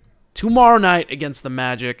coming tomorrow night against the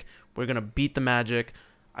Magic. We're going to beat the Magic.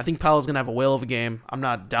 I think Paolo's going to have a whale of a game. I'm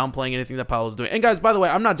not downplaying anything that Paolo's doing. And guys, by the way,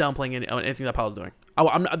 I'm not downplaying anything that Paolo's doing.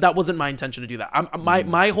 That wasn't my intention to do that.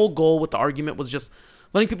 My whole goal with the argument was just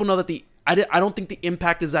letting people know that I don't think the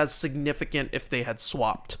impact is as significant if they had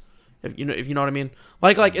swapped. If you know what I mean?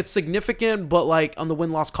 Like it's significant, but like on the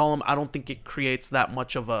win-loss column, I don't think it creates that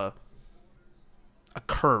much of a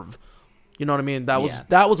curve. You know what I mean? That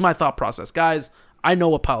was my thought process. Guys, I know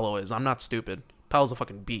what Paolo is. I'm not stupid. Paolo's a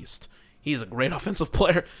fucking beast. He's a great offensive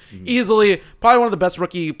player. Mm-hmm. Easily, probably one of the best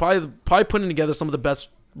rookie, probably putting together some of the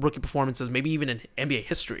best rookie performances, maybe even in NBA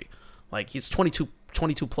history. Like, he's 22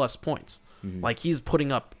 plus points. Mm-hmm. Like, he's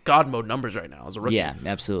putting up God mode numbers right now as a rookie. Yeah,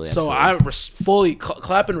 absolutely. So I fully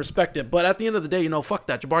clap and respect it. But at the end of the day, fuck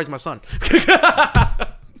that. Jabari's my son.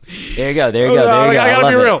 There you go. I gotta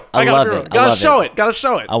be real. I gotta be real. Gotta show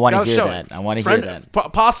it. I want to hear that.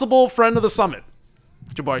 Possible friend of the summit.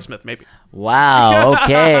 Jabari Smith, maybe. Wow.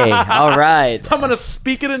 Okay. All right. I'm gonna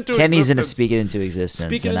speak it into Kenny's existence. Gonna speak it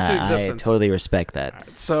into existence. I totally respect that.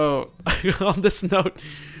 Right, so, on this note,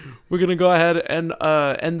 we're gonna go ahead and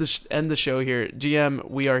end the show here. GM,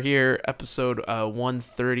 we are here, episode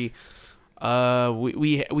 130.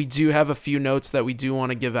 We do have a few notes that we do want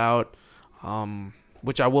to give out,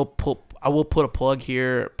 which I will put a plug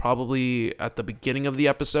here probably at the beginning of the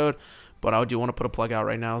episode. But I do want to put a plug out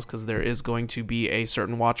right now because there is going to be a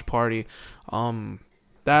certain watch party. The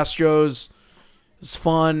Astros is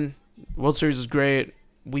fun. World Series is great.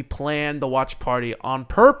 We planned the watch party on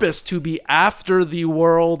purpose to be after the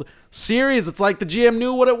World Series. It's like the GM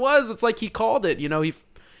knew what it was. It's like he called it.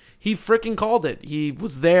 He freaking called it. He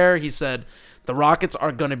was there. He said the Rockets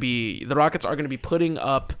are going to be putting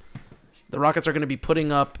up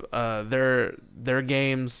their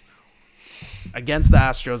games against the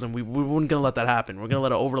Astros, and we weren't going to let that happen. We're going to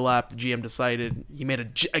let it overlap. The GM decided. He made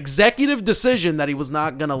an executive decision that he was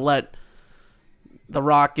not going to let the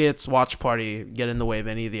Rockets watch party get in the way of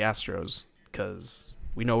any of the Astros, because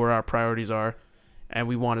we know where our priorities are, and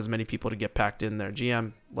we want as many people to get packed in there.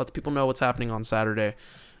 GM, let the people know what's happening on Saturday,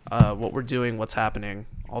 what we're doing, what's happening,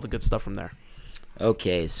 all the good stuff from there.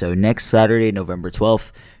 Okay, so next Saturday, November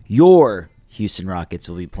 12th, your Houston Rockets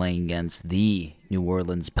will be playing against the New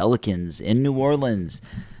Orleans Pelicans in New Orleans.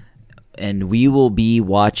 And we will be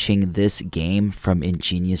watching this game from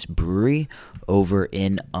Ingenious Brewery over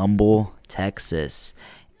in Humble, Texas.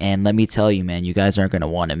 And let me tell you, man, you guys aren't going to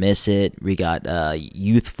want to miss it. We got a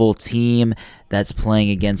youthful team that's playing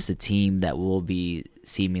against a team that will be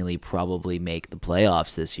seemingly probably make the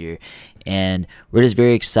playoffs this year. And we're just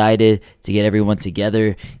very excited to get everyone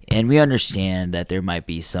together. And we understand that there might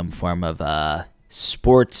be some form of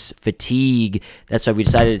sports fatigue. That's why we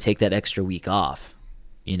decided to take that extra week off,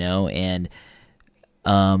 and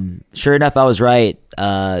Sure enough, I was right.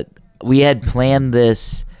 We had planned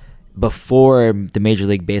this before the Major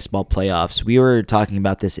League Baseball playoffs. We were talking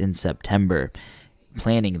about this in September,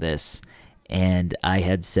 planning this, and I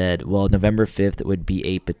had said, well, November 5th would be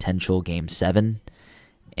a potential Game 7,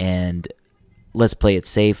 and let's play it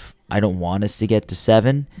safe. I don't want us to get to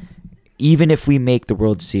 7. Even if we make the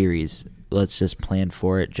World Series, let's just plan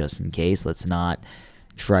for it just in case. Let's not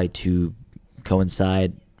try to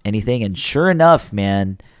coincide anything. And sure enough,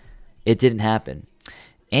 man, it didn't happen.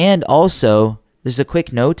 And also, there's a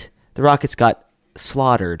quick note. The Rockets got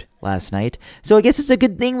slaughtered last night. So I guess it's a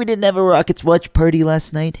good thing we didn't have a Rockets watch party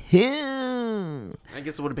last night. I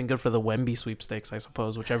guess it would have been good for the Wemby sweepstakes, I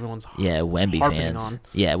suppose, which everyone's Wemby harping fans. on.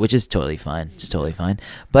 Yeah, which is totally fine. Just totally fine.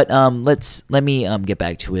 But let me get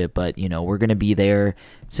back to it. But we're gonna be there.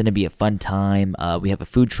 It's gonna be a fun time. We have a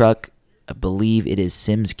food truck. I believe it is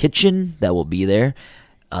Sim's Kitchen that will be there.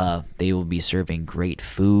 They will be serving great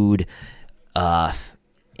food.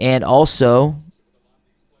 And also,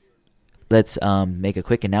 let's make a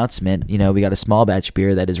quick announcement. We got a small batch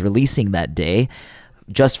beer that is releasing that day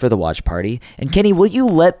just for the watch party. And Kenny, will you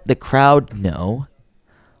let the crowd know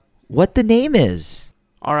what the name is?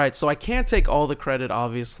 All right, so I can't take all the credit,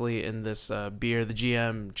 obviously, in this beer. The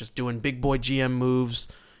GM just doing big boy GM moves.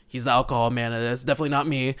 He's the alcohol man. That's definitely not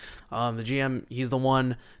me. The GM, he's the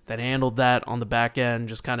one that handled that on the back end,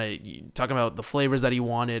 just kind of talking about the flavors that he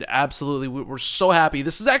wanted. Absolutely, we're so happy.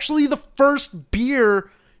 This is actually the first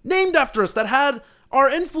beer named after us that had our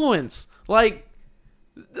influence. Like,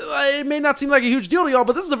 it may not seem like a huge deal to y'all,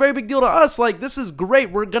 but this is a very big deal to us. Like, this is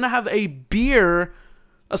great. We're going to have a beer,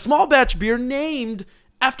 a small batch beer named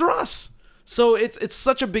after us. So it's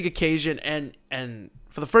such a big occasion, and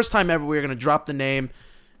for the first time ever, we're going to drop the name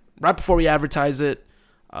right before we advertise it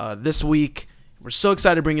this week. We're so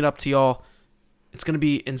excited to bring it up to y'all. It's going to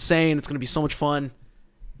be insane. It's going to be so much fun.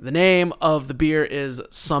 The name of the beer is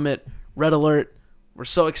Summit Red Alert. We're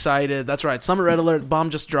so excited. That's right, Summit Red Alert. Bomb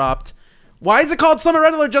just dropped. Why is it called Summit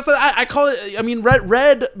Red Alert? Just I call it,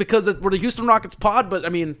 red because we're the Houston Rockets pod, but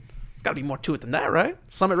there's got to be more to it than that, right?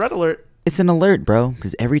 Summit Red Alert. It's an alert, bro,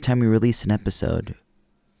 because every time we release an episode,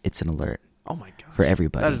 it's an alert. Oh my god. For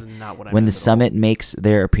everybody. That is not what I When meant the at Summit makes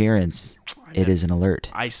their appearance, it is an alert.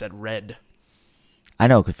 I said red. I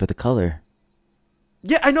know, for the color.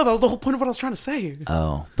 Yeah, I know. That was the whole point of what I was trying to say.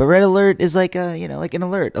 Oh, but Red Alert is like like an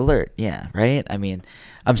alert. Yeah, right?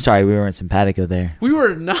 I'm sorry, we weren't simpatico there. We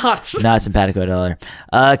were not. Not simpatico at all.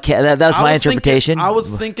 That was my interpretation. I was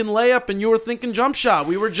thinking layup, and you were thinking jump shot.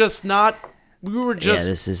 We were just not. Yeah,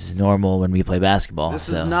 this is normal when we play basketball. This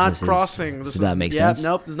is not crossing. Does that make sense?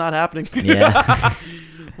 Nope, it's not happening. Yeah.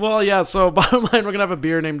 Well, yeah, so bottom line, we're going to have a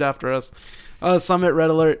beer named after us. Summit Red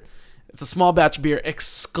Alert. It's a small batch beer,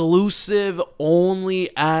 exclusive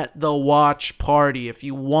only at the watch party. If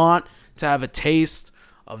you want to have a taste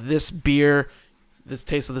of this beer, this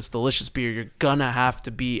taste of this delicious beer, you're going to have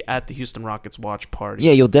to be at the Houston Rockets watch party.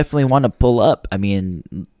 Yeah, you'll definitely want to pull up.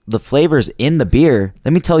 The flavors in the beer,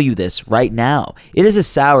 let me tell you this right now. It is a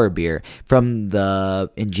sour beer from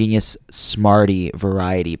the Ingenious Smarty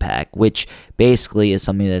variety pack, which basically is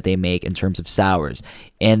something that they make in terms of sours.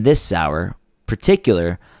 And this sour,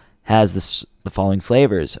 particular, has the following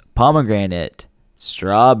flavors: pomegranate,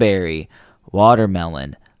 strawberry,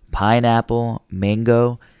 watermelon, pineapple,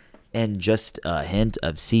 mango, and just a hint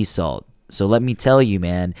of sea salt. So let me tell you,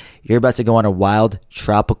 man, you're about to go on a wild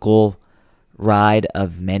tropical ride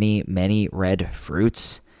of many, many red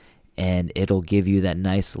fruits, and it'll give you that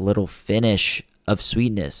nice little finish of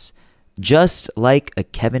sweetness, just like a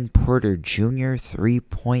Kevin Porter Jr.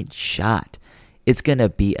 3-point shot. It's going to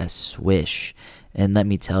be a swish. And let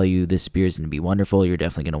me tell you, this beer is going to be wonderful. You're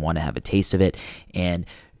definitely going to want to have a taste of it. And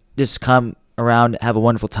just come around, have a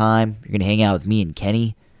wonderful time. You're going to hang out with me and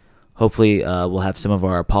Kenny. Hopefully, we'll have some of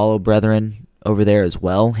our Apollo brethren over there as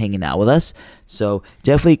well, hanging out with us. So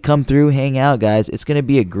definitely come through, hang out, guys. It's going to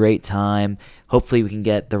be a great time. Hopefully we can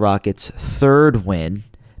get the Rockets' third win,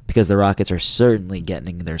 because the Rockets are certainly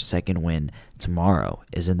getting their second win tomorrow.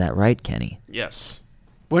 Isn't that right, Kenny? Yes.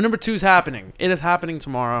 Win number 2 is happening. It is happening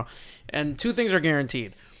tomorrow. And 2 things are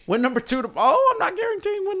guaranteed. Win number 2. I'm not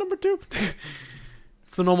guaranteeing win number 2.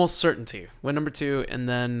 It's an almost certainty. Win number 2, and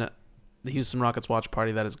then the Houston Rockets watch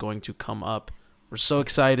party that is going to come up. We're so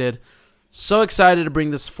excited. So excited to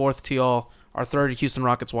bring this forth to y'all. Our third Houston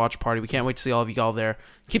Rockets watch party. We can't wait to see all of y'all there.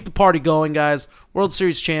 Keep the party going, guys. World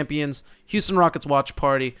Series champions. Houston Rockets watch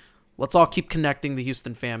party. Let's all keep connecting the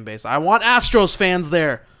Houston fan base. I want Astros fans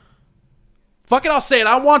there. Fuck it, I'll say it.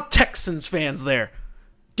 I want Texans fans there.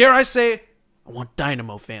 Dare I say, I want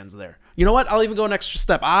Dynamo fans there. You know what? I'll even go an extra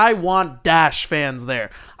step. I want Dash fans there.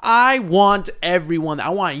 I want everyone. I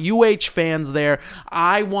want UH fans there.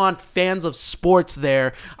 I want fans of sports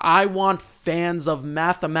there. I want fans of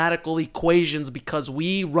mathematical equations because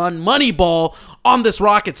we run Moneyball on this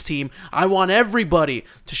Rockets team. I want everybody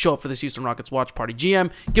to show up for this Houston Rockets watch party.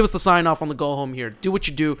 GM, give us the sign off on the go home here. Do what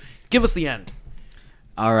you do. Give us the end.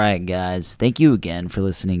 All right, guys. Thank you again for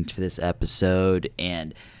listening to this episode,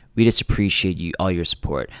 and we just appreciate you all your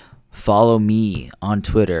support. Follow me on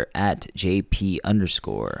Twitter at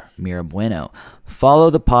JP_Mirabueno. Follow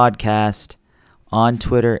the podcast on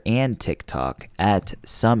Twitter and TikTok at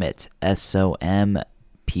Summit, SOMPOD.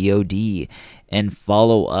 And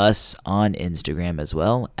follow us on Instagram as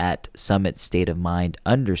well at Summit State of Mind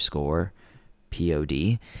 _POD.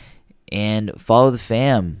 And follow the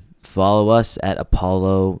fam. Follow us at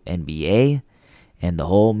Apollo NBA and the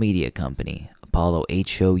whole media company, Apollo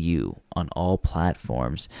HOU, on all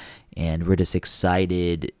platforms. And we're just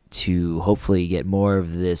excited to hopefully get more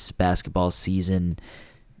of this basketball season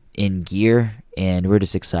in gear. And we're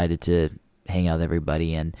just excited to hang out with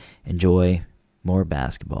everybody and enjoy more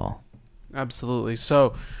basketball. Absolutely.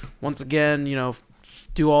 So, once again,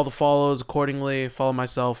 do all the follows accordingly. Follow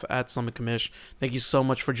myself at Summit Commish. Thank you so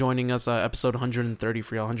much for joining us. Episode 130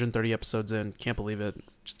 for y'all. 130 episodes in. Can't believe it.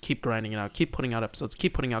 Just keep grinding it out. Keep putting out episodes.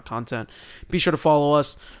 Keep putting out content. Be sure to follow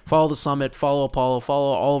us. Follow the Summit. Follow Apollo.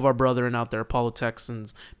 Follow all of our brethren out there. Apollo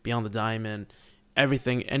Texans, Beyond the Diamond.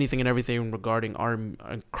 Anything and everything regarding our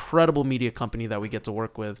incredible media company that we get to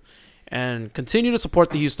work with. And continue to support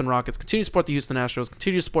the Houston Rockets. Continue to support the Houston Astros.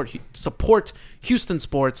 Continue to support Houston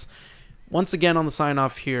sports. Once again on the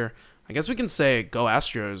sign-off here, I guess we can say go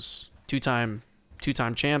Astros, two-time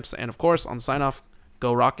champs. And, of course, on the sign-off,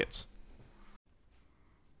 go Rockets.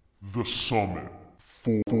 The Summit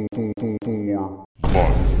for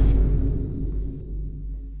life.